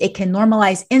disease. It can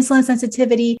normalize insulin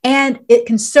sensitivity, and it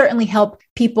can certainly help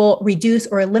people reduce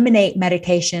or eliminate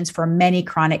medications for many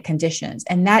chronic conditions.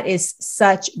 And that is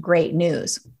such great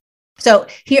news. So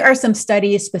here are some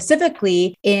studies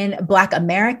specifically in Black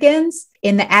Americans.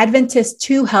 In the Adventist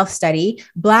 2 Health Study,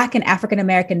 Black and African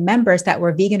American members that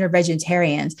were vegan or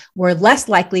vegetarians were less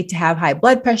likely to have high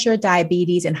blood pressure,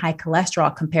 diabetes, and high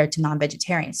cholesterol compared to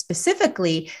non-vegetarians.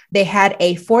 Specifically, they had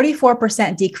a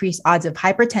 44% decreased odds of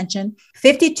hypertension,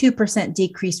 52%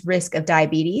 decreased risk of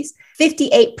diabetes,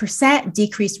 58%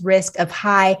 decreased risk of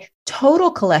high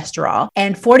total cholesterol,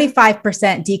 and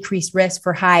 45% decreased risk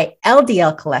for high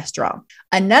LDL cholesterol.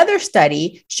 Another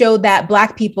study showed that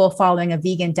Black people following a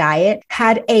vegan diet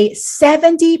had a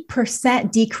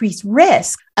 70% decreased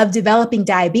risk of developing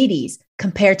diabetes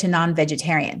compared to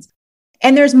non-vegetarians.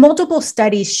 And there's multiple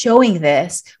studies showing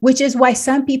this, which is why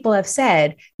some people have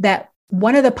said that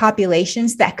one of the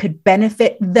populations that could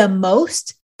benefit the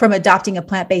most from adopting a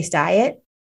plant-based diet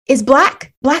is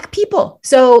Black people.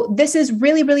 So this is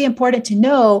really, really important to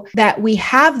know that we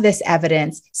have this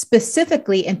evidence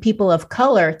specifically in people of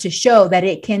color to show that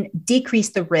it can decrease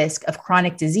the risk of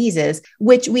chronic diseases,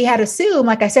 which we had assumed,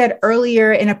 like I said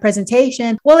earlier in a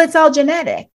presentation, well, it's all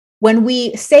genetic. When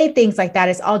we say things like that,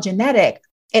 it's all genetic,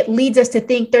 it leads us to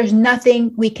think there's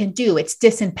nothing we can do. It's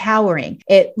disempowering.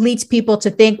 It leads people to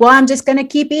think, well, I'm just going to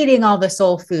keep eating all the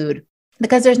soul food,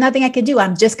 because there's nothing I can do.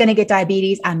 I'm just going to get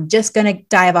diabetes. I'm just going to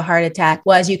die of a heart attack.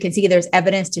 Well, as you can see, there's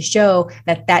evidence to show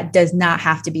that that does not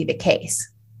have to be the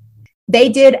case. They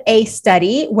did a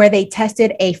study where they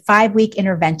tested a 5-week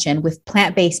intervention with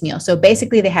plant-based meals. So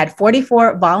basically they had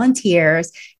 44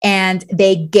 volunteers and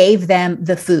they gave them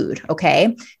the food,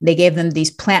 okay? They gave them these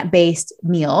plant-based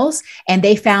meals and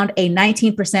they found a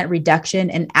 19% reduction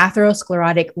in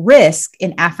atherosclerotic risk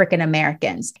in African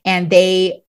Americans. And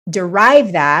they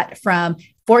derive that from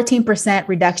 14%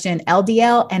 reduction in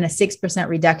LDL and a 6%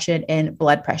 reduction in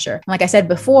blood pressure. Like I said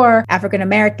before, African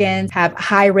Americans have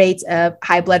high rates of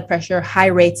high blood pressure, high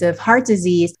rates of heart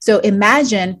disease. So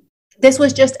imagine this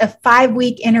was just a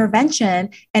 5-week intervention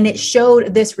and it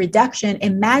showed this reduction.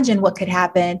 Imagine what could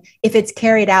happen if it's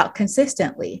carried out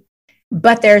consistently.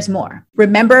 But there's more.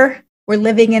 Remember, we're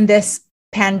living in this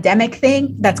pandemic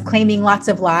thing that's claiming lots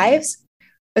of lives,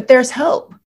 but there's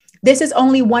hope. This is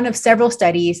only one of several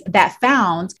studies that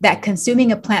found that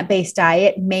consuming a plant-based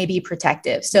diet may be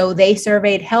protective. So they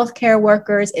surveyed healthcare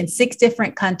workers in 6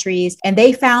 different countries, and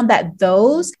they found that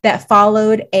those that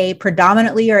followed a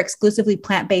predominantly or exclusively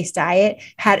plant-based diet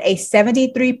had a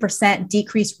 73%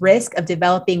 decreased risk of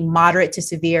developing moderate to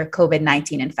severe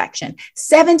COVID-19 infection.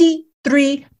 73%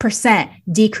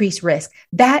 decreased risk.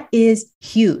 That is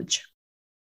huge.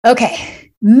 Okay.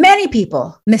 Many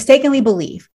people mistakenly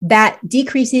believe that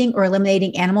decreasing or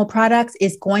eliminating animal products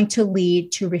is going to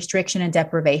lead to restriction and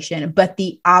deprivation, but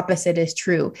the opposite is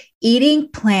true. Eating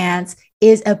plants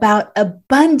is about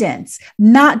abundance,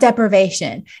 not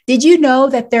deprivation. Did you know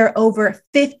that there are over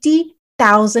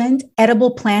 50,000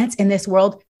 edible plants in this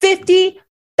world?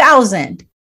 50,000.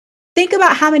 Think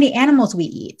about how many animals we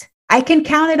eat. I can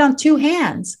count it on 2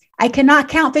 hands. I cannot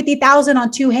count 50,000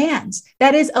 on 2 hands.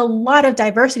 That is a lot of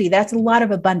diversity. That's a lot of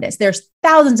abundance. There's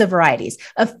thousands of varieties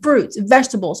of fruits,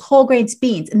 vegetables, whole grains,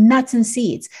 beans, nuts, and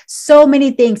seeds. So many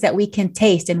things that we can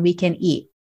taste and we can eat.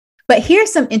 But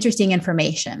here's some interesting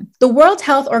information. The World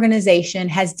Health Organization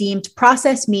has deemed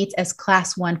processed meats as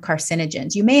class 1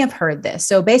 carcinogens. You may have heard this.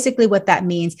 So basically what that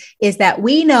means is that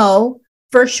we know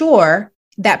for sure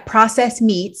that processed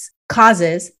meats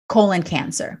causes colon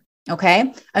cancer.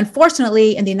 Okay.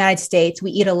 Unfortunately, in the United States, we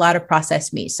eat a lot of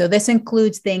processed meat. So this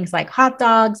includes things like hot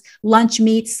dogs, lunch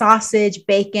meat, sausage,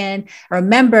 bacon.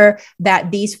 Remember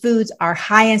that these foods are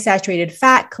high in saturated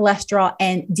fat, cholesterol,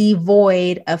 and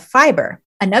devoid of fiber.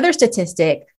 Another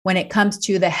statistic when it comes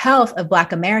to the health of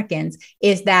Black Americans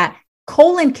is that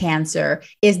colon cancer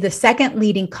is the 2nd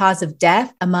leading cause of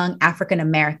death among African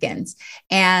Americans.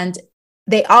 And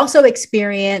they also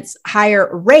experience higher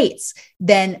rates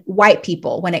than white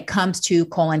people when it comes to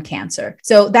colon cancer.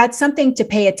 So that's something to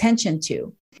pay attention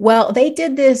to. Well, they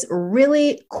did this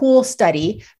really cool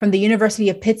study from the University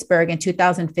of Pittsburgh in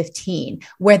 2015,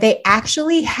 where they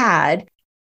actually had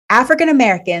African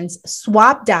Americans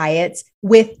swap diets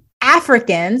with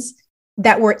Africans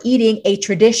that were eating a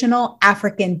traditional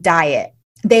African diet.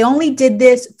 They only did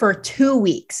this for 2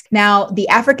 weeks. Now, the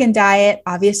African diet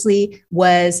obviously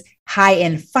was high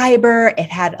in fiber. It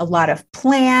had a lot of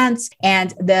plants, and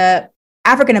the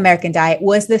African American diet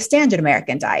was the standard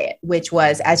American diet, which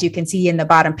was, as you can see in the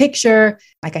bottom picture,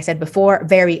 like I said before,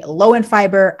 very low in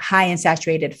fiber, high in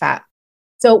saturated fat.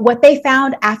 So what they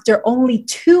found after only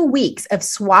 2 weeks of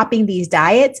swapping these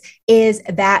diets is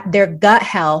that their gut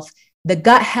health the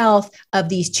gut health of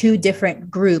these two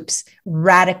different groups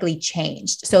radically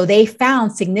changed. So they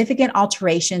found significant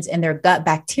alterations in their gut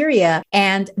bacteria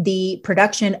and the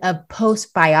production of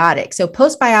postbiotics. So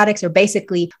postbiotics are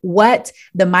basically what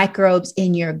the microbes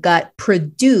in your gut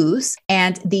produce.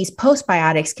 And these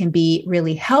postbiotics can be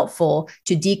really helpful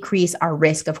to decrease our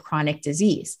risk of chronic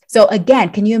disease. So again,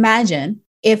 can you imagine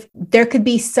if there could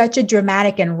be such a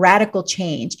dramatic and radical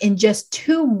change in just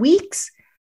 2 weeks?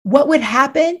 What would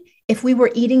happen if we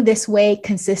were eating this way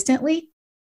consistently?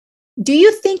 Do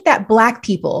you think that Black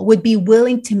people would be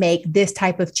willing to make this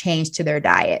type of change to their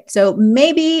diet? So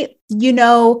maybe you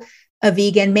know a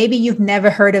vegan, maybe you've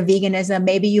never heard of veganism,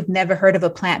 maybe you've never heard of a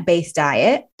plant-based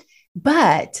diet,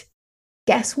 but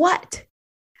guess what?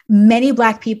 Many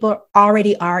Black people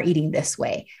already are eating this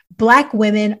way. Black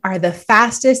women are the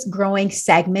fastest growing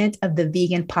segment of the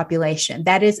vegan population.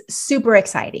 That is super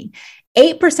exciting.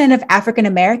 8% of African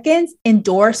Americans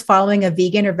endorse following a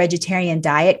vegan or vegetarian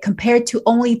diet compared to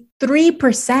only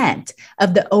 3%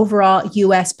 of the overall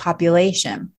US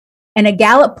population. And a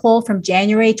Gallup poll from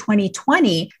January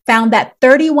 2020 found that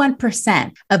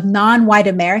 31% of non-white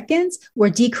Americans were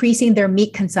decreasing their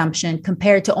meat consumption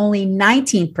compared to only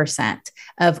 19%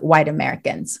 of white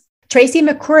Americans. Tracy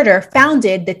McQuarter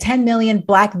founded the 10 Million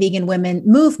Black Vegan Women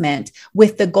movement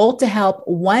with the goal to help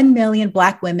 1 million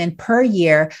Black women per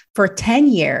year for 10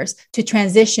 years to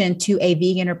transition to a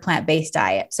vegan or plant-based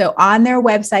diet. So on their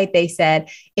website, they said,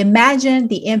 imagine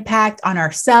the impact on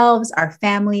ourselves, our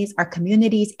families, our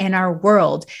communities, and our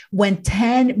world when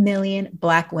 10 million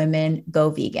Black women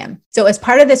go vegan. So as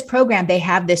part of this program, they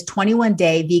have this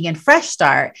 21-day vegan fresh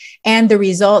start, and the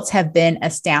results have been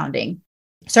astounding.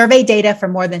 Survey data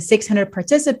from more than 600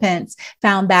 participants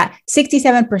found that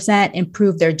 67%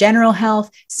 improved their general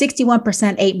health,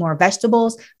 61% ate more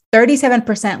vegetables,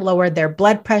 37% lowered their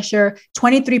blood pressure,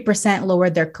 23%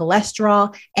 lowered their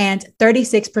cholesterol, and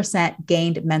 36%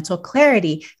 gained mental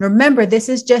clarity. Remember, this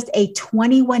is just a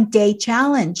 21-day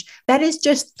challenge. That is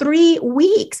just 3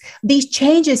 weeks. These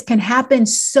changes can happen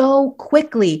so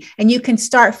quickly, and you can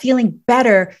start feeling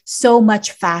better so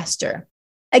much faster.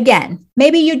 Again,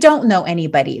 maybe you don't know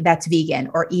anybody that's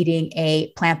vegan or eating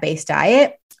a plant-based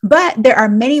diet, but there are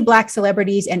many Black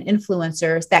celebrities and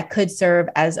influencers that could serve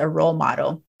as a role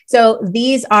model. So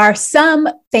these are some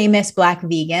famous Black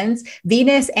vegans.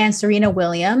 Venus and Serena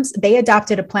Williams, they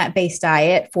adopted a plant-based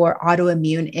diet for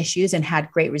autoimmune issues and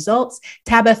had great results.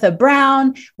 Tabitha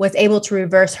Brown was able to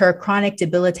reverse her chronic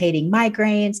debilitating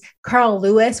migraines. Carl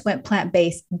Lewis went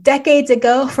plant-based decades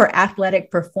ago for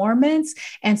athletic performance.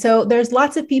 And so there's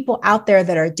lots of people out there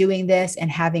that are doing this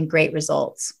and having great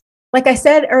results. Like I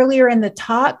said earlier in the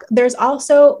talk, there's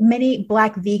also many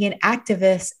Black vegan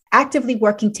activists actively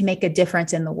working to make a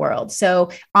difference in the world. So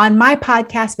on my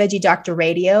podcast, Veggie Doctor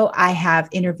Radio, I have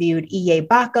interviewed Iye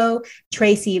Bako,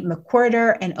 Tracy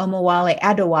McQuarter, and Omowale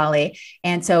Adewale.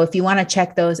 And so if you want to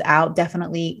check those out,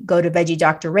 definitely go to Veggie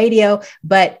Doctor Radio,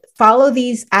 but follow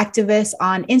these activists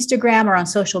on Instagram or on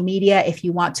social media if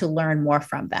you want to learn more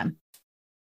from them.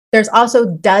 There's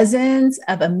also dozens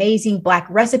of amazing Black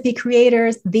recipe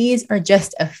creators. These are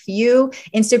just a few.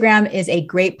 Instagram is a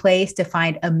great place to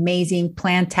find amazing,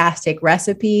 plantastic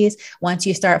recipes. Once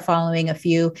you start following a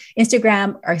few,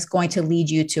 Instagram is going to lead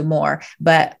you to more.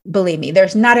 But believe me,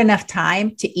 there's not enough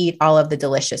time to eat all of the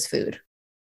delicious food.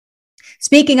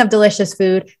 Speaking of delicious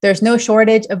food, there's no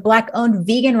shortage of Black-owned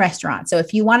vegan restaurants. So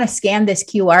if you want to scan this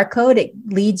QR code, it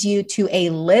leads you to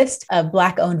a list of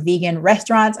Black-owned vegan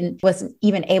restaurants, and wasn't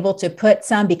even able to put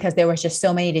some because there was just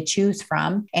so many to choose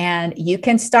from. And you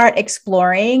can start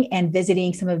exploring and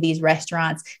visiting some of these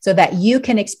restaurants so that you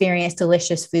can experience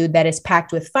delicious food that is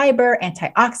packed with fiber,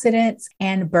 antioxidants,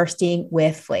 and bursting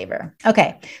with flavor.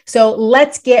 Okay, so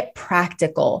let's get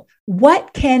practical.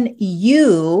 What can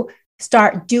you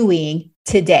start doing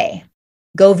today?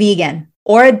 Go vegan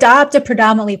or adopt a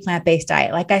predominantly plant-based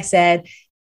diet. Like I said,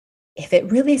 if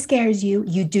it really scares you,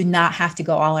 you do not have to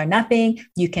go all or nothing.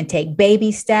 You can take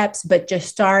baby steps, but just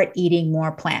start eating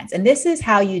more plants. And this is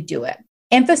how you do it.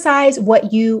 Emphasize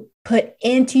what you put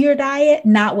into your diet,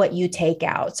 not what you take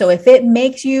out. So if it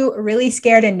makes you really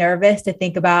scared and nervous to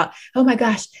think about, oh my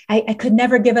gosh, I could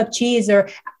never give up cheese, or,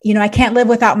 I can't live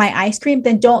without my ice cream,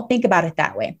 then don't think about it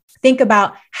that way. Think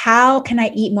about, how can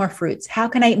I eat more fruits? How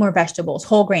can I eat more vegetables,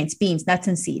 whole grains, beans, nuts,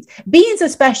 and seeds? Beans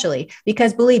especially,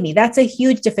 because believe me, that's a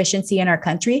huge deficiency in our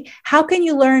country. How can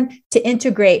you learn to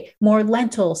integrate more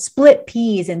lentils, split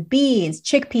peas, and beans,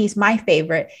 chickpeas, my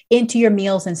favorite, into your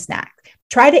meals and snacks?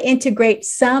 Try to integrate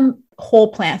some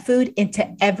whole plant food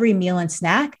into every meal and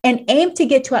snack, and aim to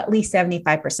get to at least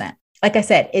 75%. Like I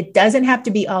said, it doesn't have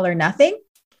to be all or nothing.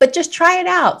 but just try it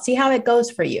out. See how it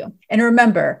goes for you. And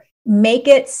remember, make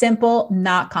it simple,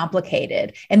 not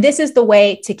complicated. And this is the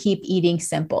way to keep eating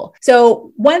simple.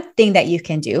 So one thing that you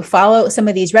can do, follow some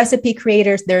of these recipe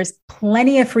creators. There's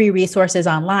plenty of free resources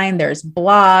online. There's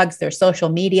blogs, there's social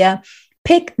media.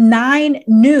 Pick 9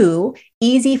 new,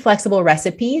 easy, flexible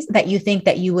recipes that you think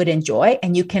that you would enjoy,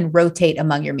 and you can rotate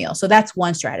among your meals. So that's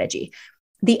one strategy.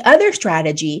 The other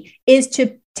strategy is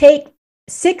to take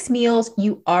 6 meals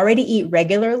you already eat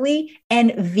regularly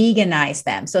and veganize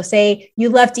them. So say you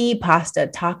love to eat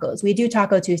pasta, tacos. We do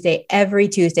Taco Tuesday every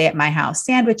Tuesday at my house,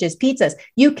 sandwiches, pizzas.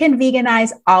 You can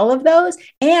veganize all of those,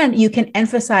 and you can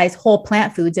emphasize whole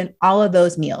plant foods in all of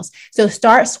those meals. So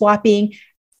start swapping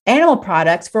animal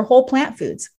products for whole plant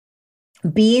foods.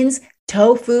 Beans,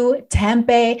 tofu,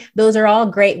 tempeh, those are all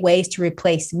great ways to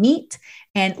replace meat.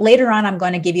 And later on, I'm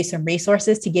going to give you some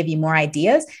resources to give you more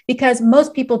ideas, because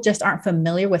most people just aren't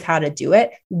familiar with how to do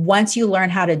it. Once you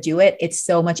learn how to do it, it's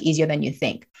so much easier than you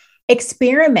think.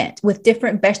 Experiment with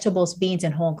different vegetables, beans,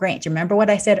 and whole grains. Remember what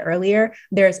I said earlier?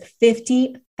 There's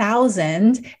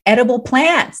 50,000 edible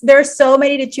plants. There's so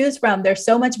many to choose from. There's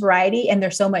so much variety, and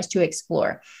there's so much to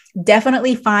explore.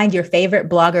 Definitely find your favorite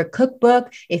blogger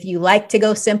cookbook. If you like to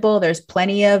go simple, there's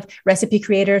plenty of recipe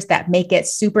creators that make it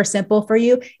super simple for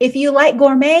you. If you like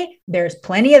gourmet, there's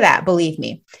plenty of that, believe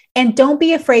me. And don't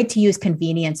be afraid to use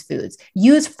convenience foods.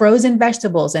 Use frozen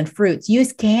vegetables and fruits.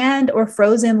 Use canned or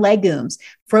frozen legumes,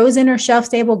 frozen or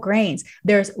shelf-stable grains.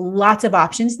 There's lots of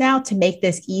options now to make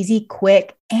this easy,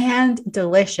 quick, and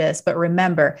delicious. But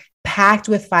remember, packed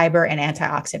with fiber and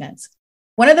antioxidants.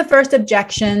 One of the first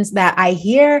objections that I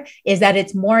hear is that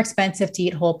it's more expensive to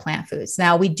eat whole plant foods.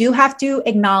 Now, we do have to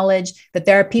acknowledge that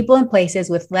there are people in places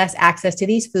with less access to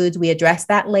these foods. We addressed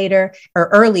that later or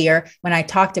earlier when I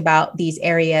talked about these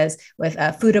areas with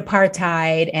food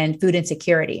apartheid and food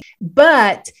insecurity.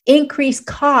 But increased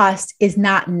cost is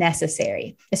not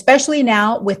necessary, especially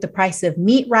now with the price of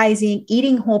meat rising.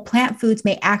 Eating whole plant foods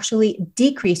may actually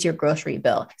decrease your grocery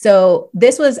bill. So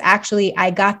this was actually,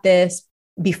 I got this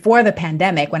before the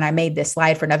pandemic when I made this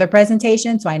slide for another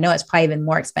presentation. So I know it's probably even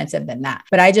more expensive than that.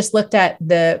 But I just looked at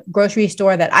the grocery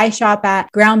store that I shop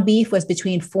at. Ground beef was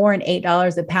between $4 and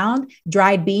 $8 a pound.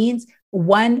 Dried beans,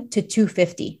 $1 to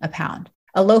 $2.50 a pound.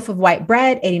 A loaf of white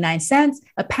bread, 89 cents.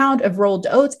 A pound of rolled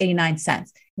oats, 89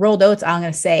 cents. Rolled oats, I'm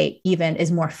going to say, even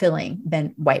is more filling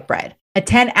than white bread. A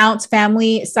 10-ounce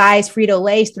family size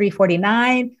Frito-Lay's,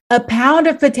 $3.49. A pound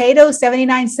of potatoes,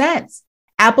 79 cents.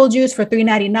 Apple juice for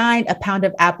 $3.99, a pound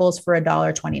of apples for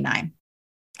 $1.29.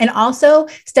 And also,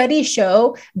 studies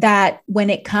show that when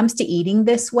it comes to eating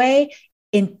this way,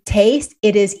 in taste,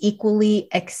 it is equally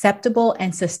acceptable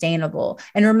and sustainable.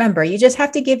 And remember, you just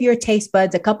have to give your taste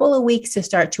buds a couple of weeks to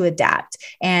start to adapt.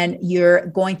 And you're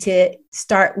going to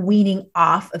start weaning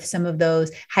off of some of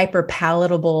those hyper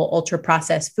palatable, ultra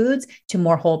processed foods to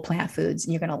more whole plant foods.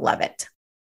 And you're going to love it.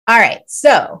 All right.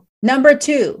 So number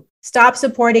 2, stop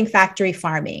supporting factory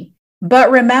farming. But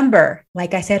remember,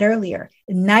 like I said earlier,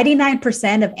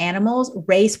 99% of animals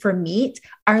raised for meat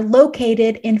are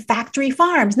located in factory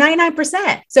farms,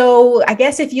 99%. So I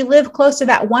guess if you live close to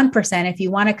that 1%, if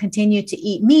you want to continue to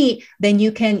eat meat, then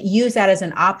you can use that as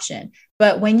an option.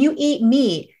 But when you eat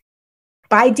meat,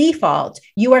 by default,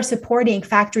 you are supporting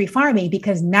factory farming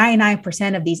because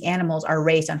 99% of these animals are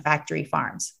raised on factory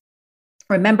farms.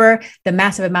 Remember the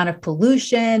massive amount of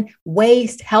pollution,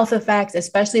 waste, health effects,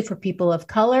 especially for people of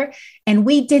color. And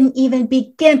we didn't even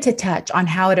begin to touch on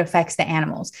how it affects the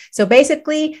animals. So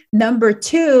basically, number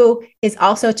 2 is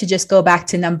also to just go back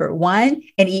to number 1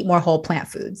 and eat more whole plant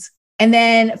foods. And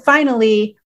then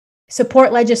finally,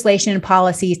 support legislation and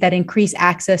policies that increase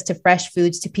access to fresh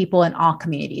foods to people in all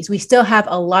communities. We still have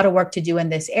a lot of work to do in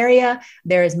this area.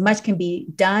 There is much can be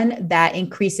done that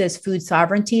increases food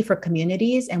sovereignty for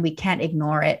communities, and we can't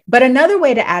ignore it. But another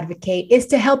way to advocate is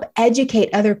to help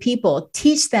educate other people,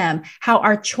 teach them how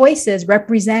our choices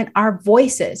represent our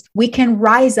voices. We can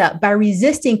rise up by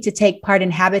resisting to take part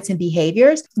in habits and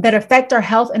behaviors that affect our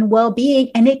health and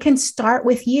well-being, and it can start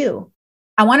with you.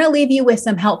 I want to leave you with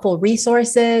some helpful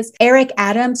resources. Eric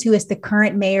Adams, who is the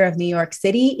current mayor of New York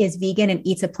City, is vegan and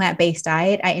eats a plant-based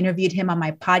diet. I interviewed him on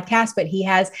my podcast, but he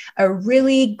has a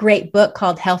really great book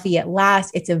called Healthy at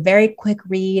Last. It's a very quick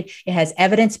read. It has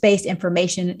evidence-based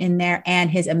information in there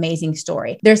and his amazing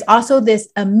story. There's also this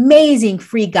amazing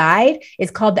free guide.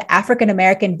 It's called the African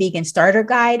American Vegan Starter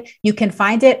Guide. You can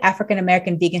find it at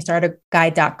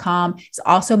AfricanAmericanVeganStarterGuide.com. It's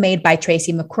also made by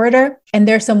Tracy McWhirter. And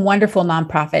there's some wonderful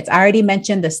nonprofits. I already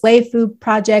mentioned the Slave Food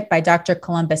Project by Dr.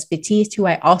 Columbus Batiste, who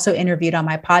I also interviewed on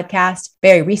my podcast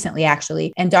very recently,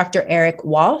 actually, and Dr. Eric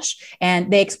Walsh. And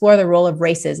they explore the role of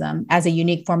racism as a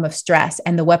unique form of stress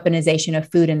and the weaponization of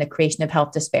food and the creation of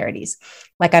health disparities.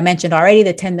 Like I mentioned already,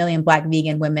 the 10 Million Black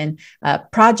Vegan Women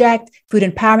Project, Food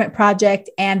Empowerment Project,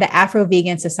 and the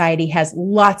Afro-Vegan Society has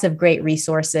lots of great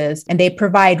resources, and they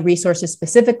provide resources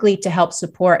specifically to help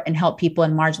support and help people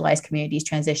in marginalized communities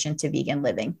transition to vegan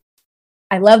living.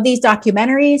 I love these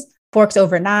documentaries. Forks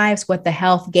Over Knives, What the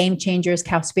Health, Game Changers,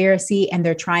 Cowspiracy, and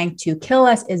They're Trying to Kill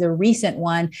Us is a recent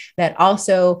one that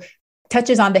also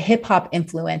touches on the hip hop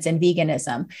influence in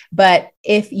veganism. But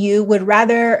if you would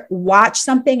rather watch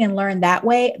something and learn that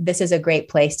way, this is a great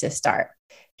place to start.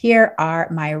 Here are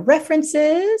my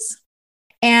references.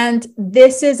 And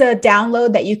this is a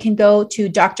download that you can go to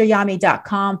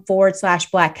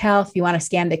dryami.com/Black Health. If you want to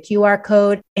scan the QR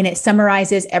code, and it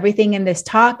summarizes everything in this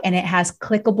talk, and it has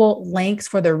clickable links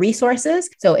for the resources.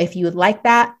 So if you would like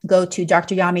that, go to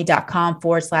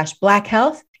dryami.com/Black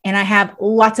Health. And I have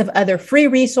lots of other free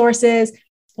resources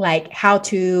like how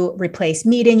to replace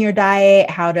meat in your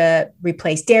diet, how to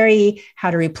replace dairy,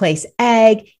 how to replace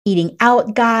egg, eating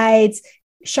out guides,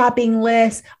 shopping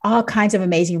lists, all kinds of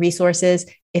amazing resources.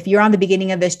 If you're on the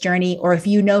beginning of this journey, or if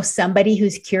you know somebody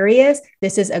who's curious,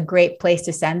 this is a great place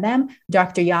to send them.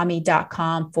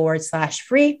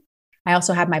 dryami.com/free. I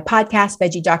also have my podcast,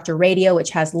 Veggie Doctor Radio,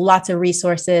 which has lots of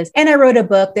resources. And I wrote a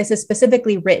book. This is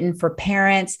specifically written for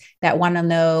parents that want to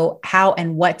know how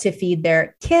and what to feed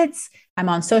their kids. I'm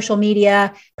on social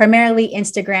media, primarily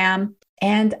Instagram,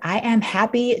 and I am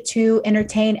happy to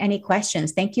entertain any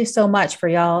questions. Thank you so much for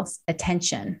y'all's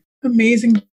attention.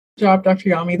 Amazing job,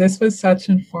 Dr. Yami. This was such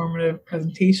an informative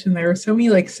presentation. There were so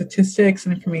many statistics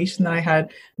and information that I had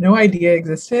no idea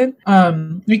existed.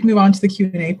 We can move on to the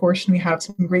Q&A portion. We have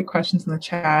some great questions in the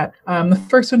chat. The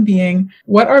first one being,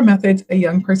 what are methods a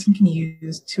young person can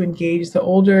use to engage the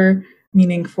older,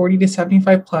 meaning 40 to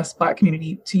 75 plus Black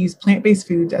community, to use plant-based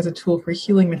foods as a tool for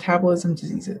healing metabolism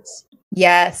diseases?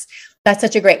 Yes, that's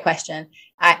such a great question.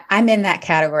 I'm in that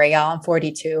category, y'all. I'm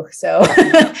 42. So,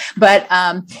 but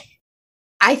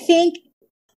I think,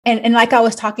 and like I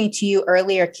was talking to you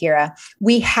earlier, Kira,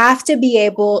 we have to be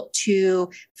able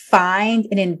to find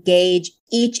and engage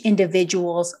each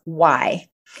individual's why.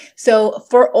 So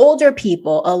for older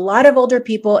people, a lot of older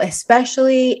people,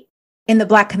 especially in the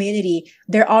Black community,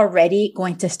 they're already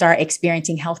going to start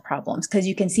experiencing health problems because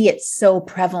you can see it's so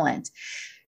prevalent.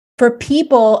 For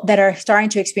people that are starting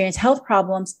to experience health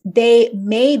problems, they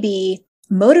may be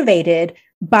motivated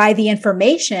by the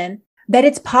information that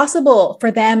it's possible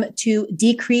for them to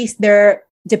decrease their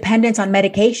dependence on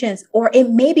medications, or it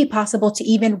may be possible to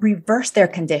even reverse their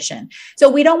condition. So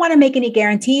we don't want to make any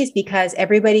guarantees because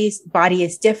everybody's body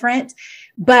is different,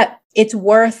 but it's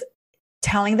worth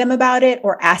telling them about it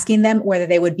or asking them whether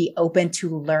they would be open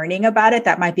to learning about it.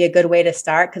 That might be a good way to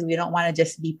start because we don't want to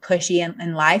just be pushy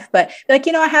in life, but I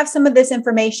have some of this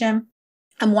information.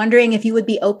 I'm wondering if you would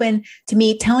be open to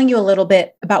me telling you a little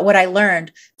bit about what I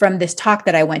learned from this talk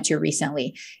that I went to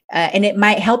recently. And it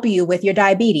might help you with your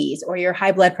diabetes or your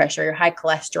high blood pressure, your high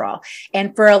cholesterol.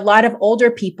 And for a lot of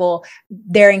older people,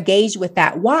 they're engaged with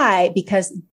that. Why?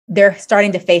 Because they're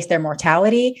starting to face their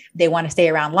mortality. They want to stay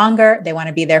around longer. They want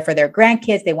to be there for their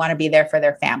grandkids. They want to be there for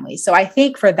their families. So I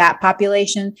think for that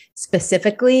population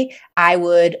specifically, I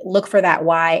would look for that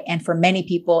why. And for many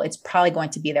people, it's probably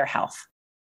going to be their health.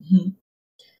 Mm-hmm.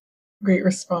 Great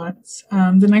response.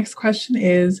 The next question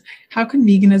is, how can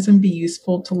veganism be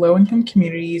useful to low-income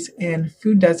communities in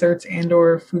food deserts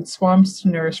and/or food swamps to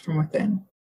nourish from within?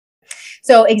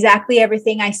 So exactly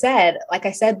everything I said. Like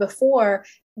I said before,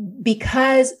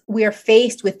 because we're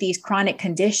faced with these chronic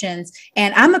conditions,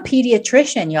 and I'm a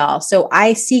pediatrician, y'all. So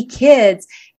I see kids,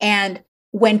 and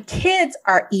when kids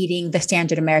are eating the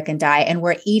standard American diet and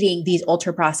we're eating these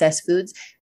ultra processed foods,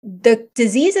 the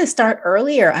diseases start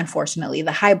earlier, unfortunately.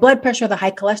 The high blood pressure, the high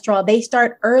cholesterol, they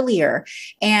start earlier.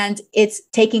 And it's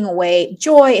taking away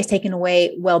joy, it's taking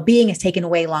away well-being, it's taking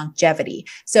away longevity.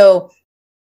 So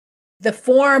the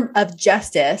form of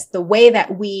justice, the way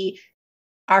that we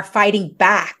are fighting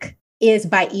back is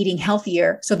by eating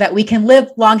healthier so that we can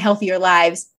live long, healthier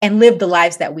lives and live the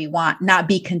lives that we want, not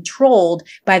be controlled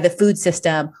by the food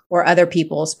system or other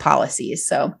people's policies.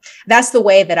 So that's the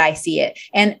way that I see it.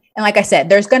 And like I said,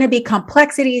 there's going to be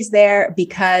complexities there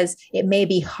because it may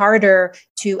be harder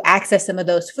to access some of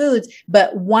those foods.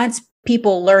 But once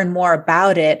people learn more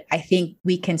about it, I think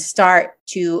we can start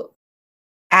to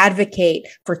advocate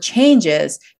for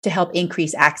changes to help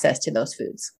increase access to those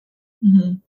foods.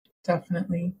 Mm-hmm.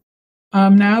 Definitely.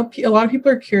 Now, a lot of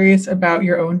people are curious about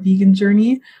your own vegan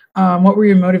journey. What were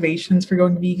your motivations for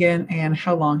going vegan, and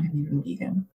how long have you been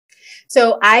vegan?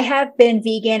 So I have been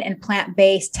vegan and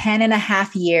plant-based 10 and a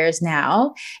half years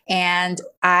now. And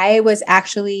I was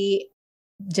actually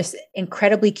just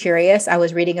incredibly curious. I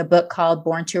was reading a book called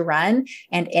Born to Run,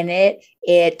 and in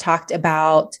it talked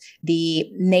about the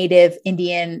native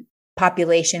Indian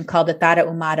population called the Tara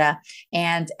Umara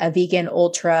and a vegan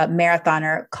ultra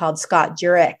marathoner called Scott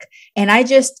Jurek. And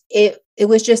it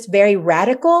was just very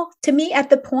radical to me at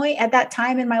that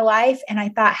time in my life. And I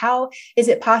thought, how is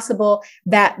it possible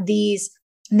that these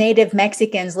native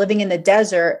Mexicans living in the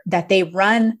desert, that they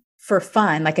run for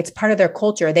fun, like it's part of their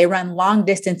culture, they run long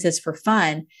distances for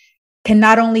fun, can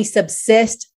not only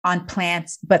subsist on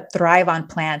plants, but thrive on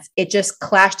plants? It just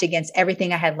clashed against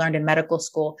everything I had learned in medical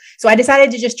school. So I decided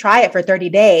to just try it for 30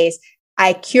 days.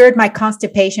 I cured my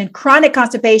constipation, chronic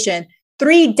constipation,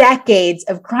 3 decades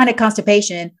of chronic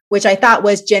constipation, which I thought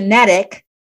was genetic,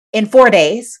 in 4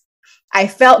 days. I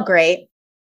felt great.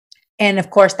 And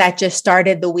of course, that just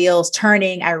started the wheels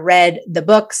turning. I read the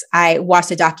books, I watched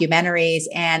the documentaries,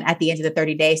 and at the end of the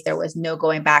 30 days, there was no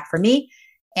going back for me.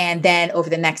 And then over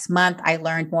the next month, I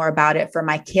learned more about it for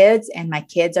my kids, and my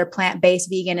kids are plant-based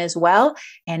vegan as well.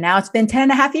 And now it's been 10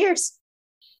 and a half years.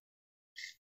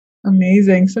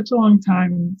 Amazing. Such a long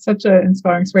time. Such an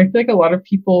inspiring story. I feel like a lot of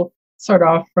people start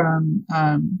off from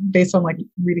based on like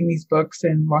reading these books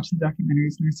and watching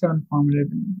documentaries, and they're so informative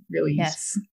and really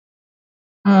useful.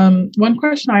 One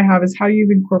question I have is how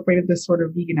you've incorporated this sort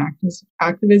of vegan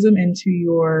activism into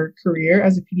your career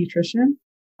as a pediatrician.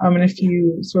 And if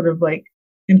you sort of like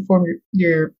inform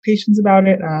your patients about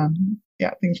it.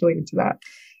 Things related to that.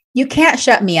 You can't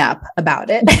shut me up about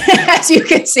it, as you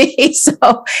can see. So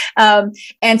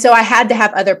I had to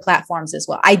have other platforms as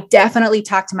well. I definitely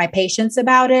talk to my patients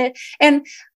about it. And,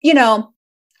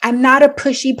 I'm not a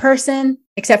pushy person,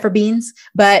 except for beans,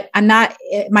 but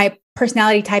my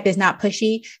personality type is not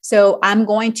pushy. So I'm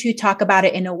going to talk about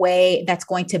it in a way that's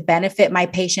going to benefit my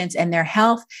patients and their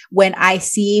health. When I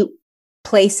see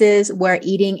places where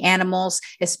eating animals,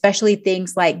 especially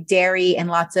things like dairy and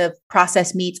lots of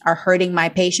processed meats, are hurting my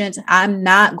patients, I'm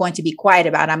not going to be quiet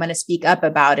about it. I'm going to speak up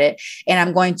about it. And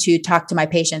I'm going to talk to my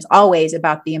patients always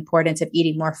about the importance of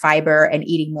eating more fiber and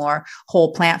eating more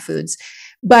whole plant foods.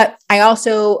 But I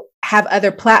also have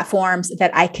other platforms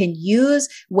that I can use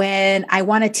when I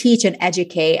want to teach and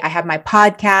educate. I have my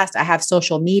podcast, I have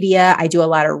social media, I do a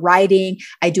lot of writing,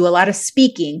 I do a lot of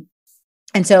speaking.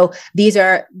 And so these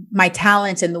are my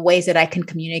talents and the ways that I can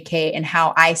communicate and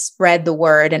how I spread the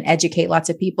word and educate lots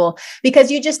of people, because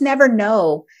you just never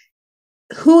know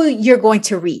who you're going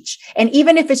to reach. And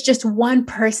even if it's just one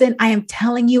person, I am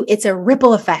telling you, it's a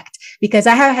ripple effect, because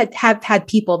I have had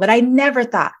people that I never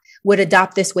thought would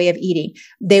adopt this way of eating.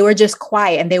 They were just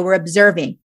quiet and they were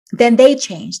observing. Then they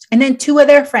changed. And then 2 of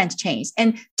their friends changed,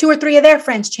 and 2 or 3 of their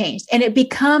friends changed. And it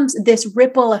becomes this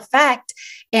ripple effect.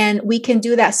 And we can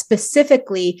do that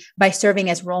specifically by serving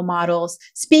as role models,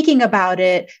 speaking about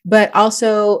it, but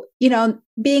also,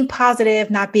 being positive,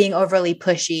 not being overly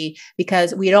pushy,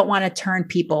 because we don't want to turn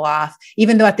people off.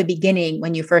 Even though at the beginning,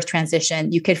 when you first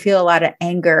transition, you could feel a lot of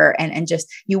anger and just,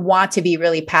 you want to be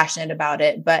really passionate about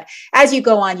it. But as you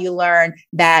go on, you learn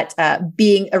that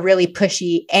being a really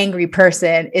pushy, angry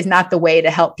person is not the way to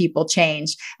help people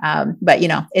change. But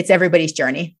it's everybody's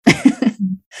journey.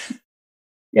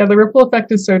 Yeah, the ripple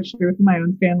effect is so true with my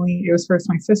own family. It was first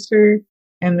my sister,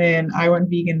 and then I went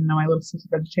vegan, and now my little sister's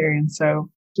vegetarian. So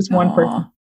just one person,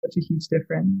 such a huge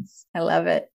difference. I love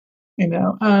it.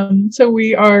 So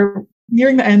we are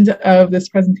nearing the end of this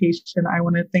presentation. I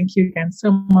want to thank you again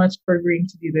so much for agreeing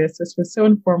to do this. This was so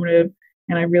informative,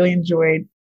 and I really enjoyed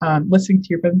listening to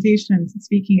your presentation and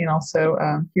speaking, and also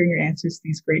hearing your answers to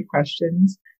these great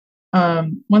questions.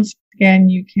 Once again,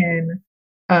 you can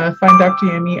find Dr.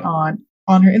 Yemi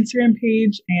on her Instagram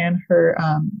page and her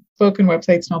book and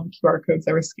websites, and all the QR codes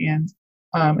that were scanned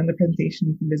in the presentation.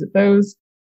 You can visit those.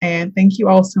 And thank you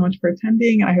all so much for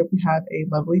attending. I hope you have a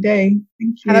lovely day.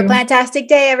 Thank you. Have a fantastic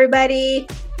day, everybody.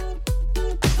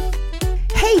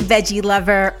 Hey, veggie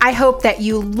lover. I hope that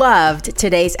you loved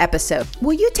today's episode.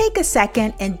 Will you take a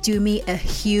second and do me a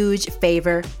huge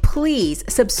favor? Please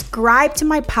subscribe to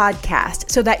my podcast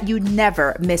so that you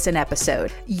never miss an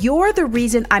episode. You're the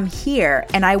reason I'm here,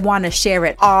 and I want to share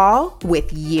it all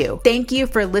with you. Thank you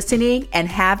for listening, and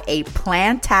have a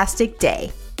plantastic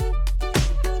day.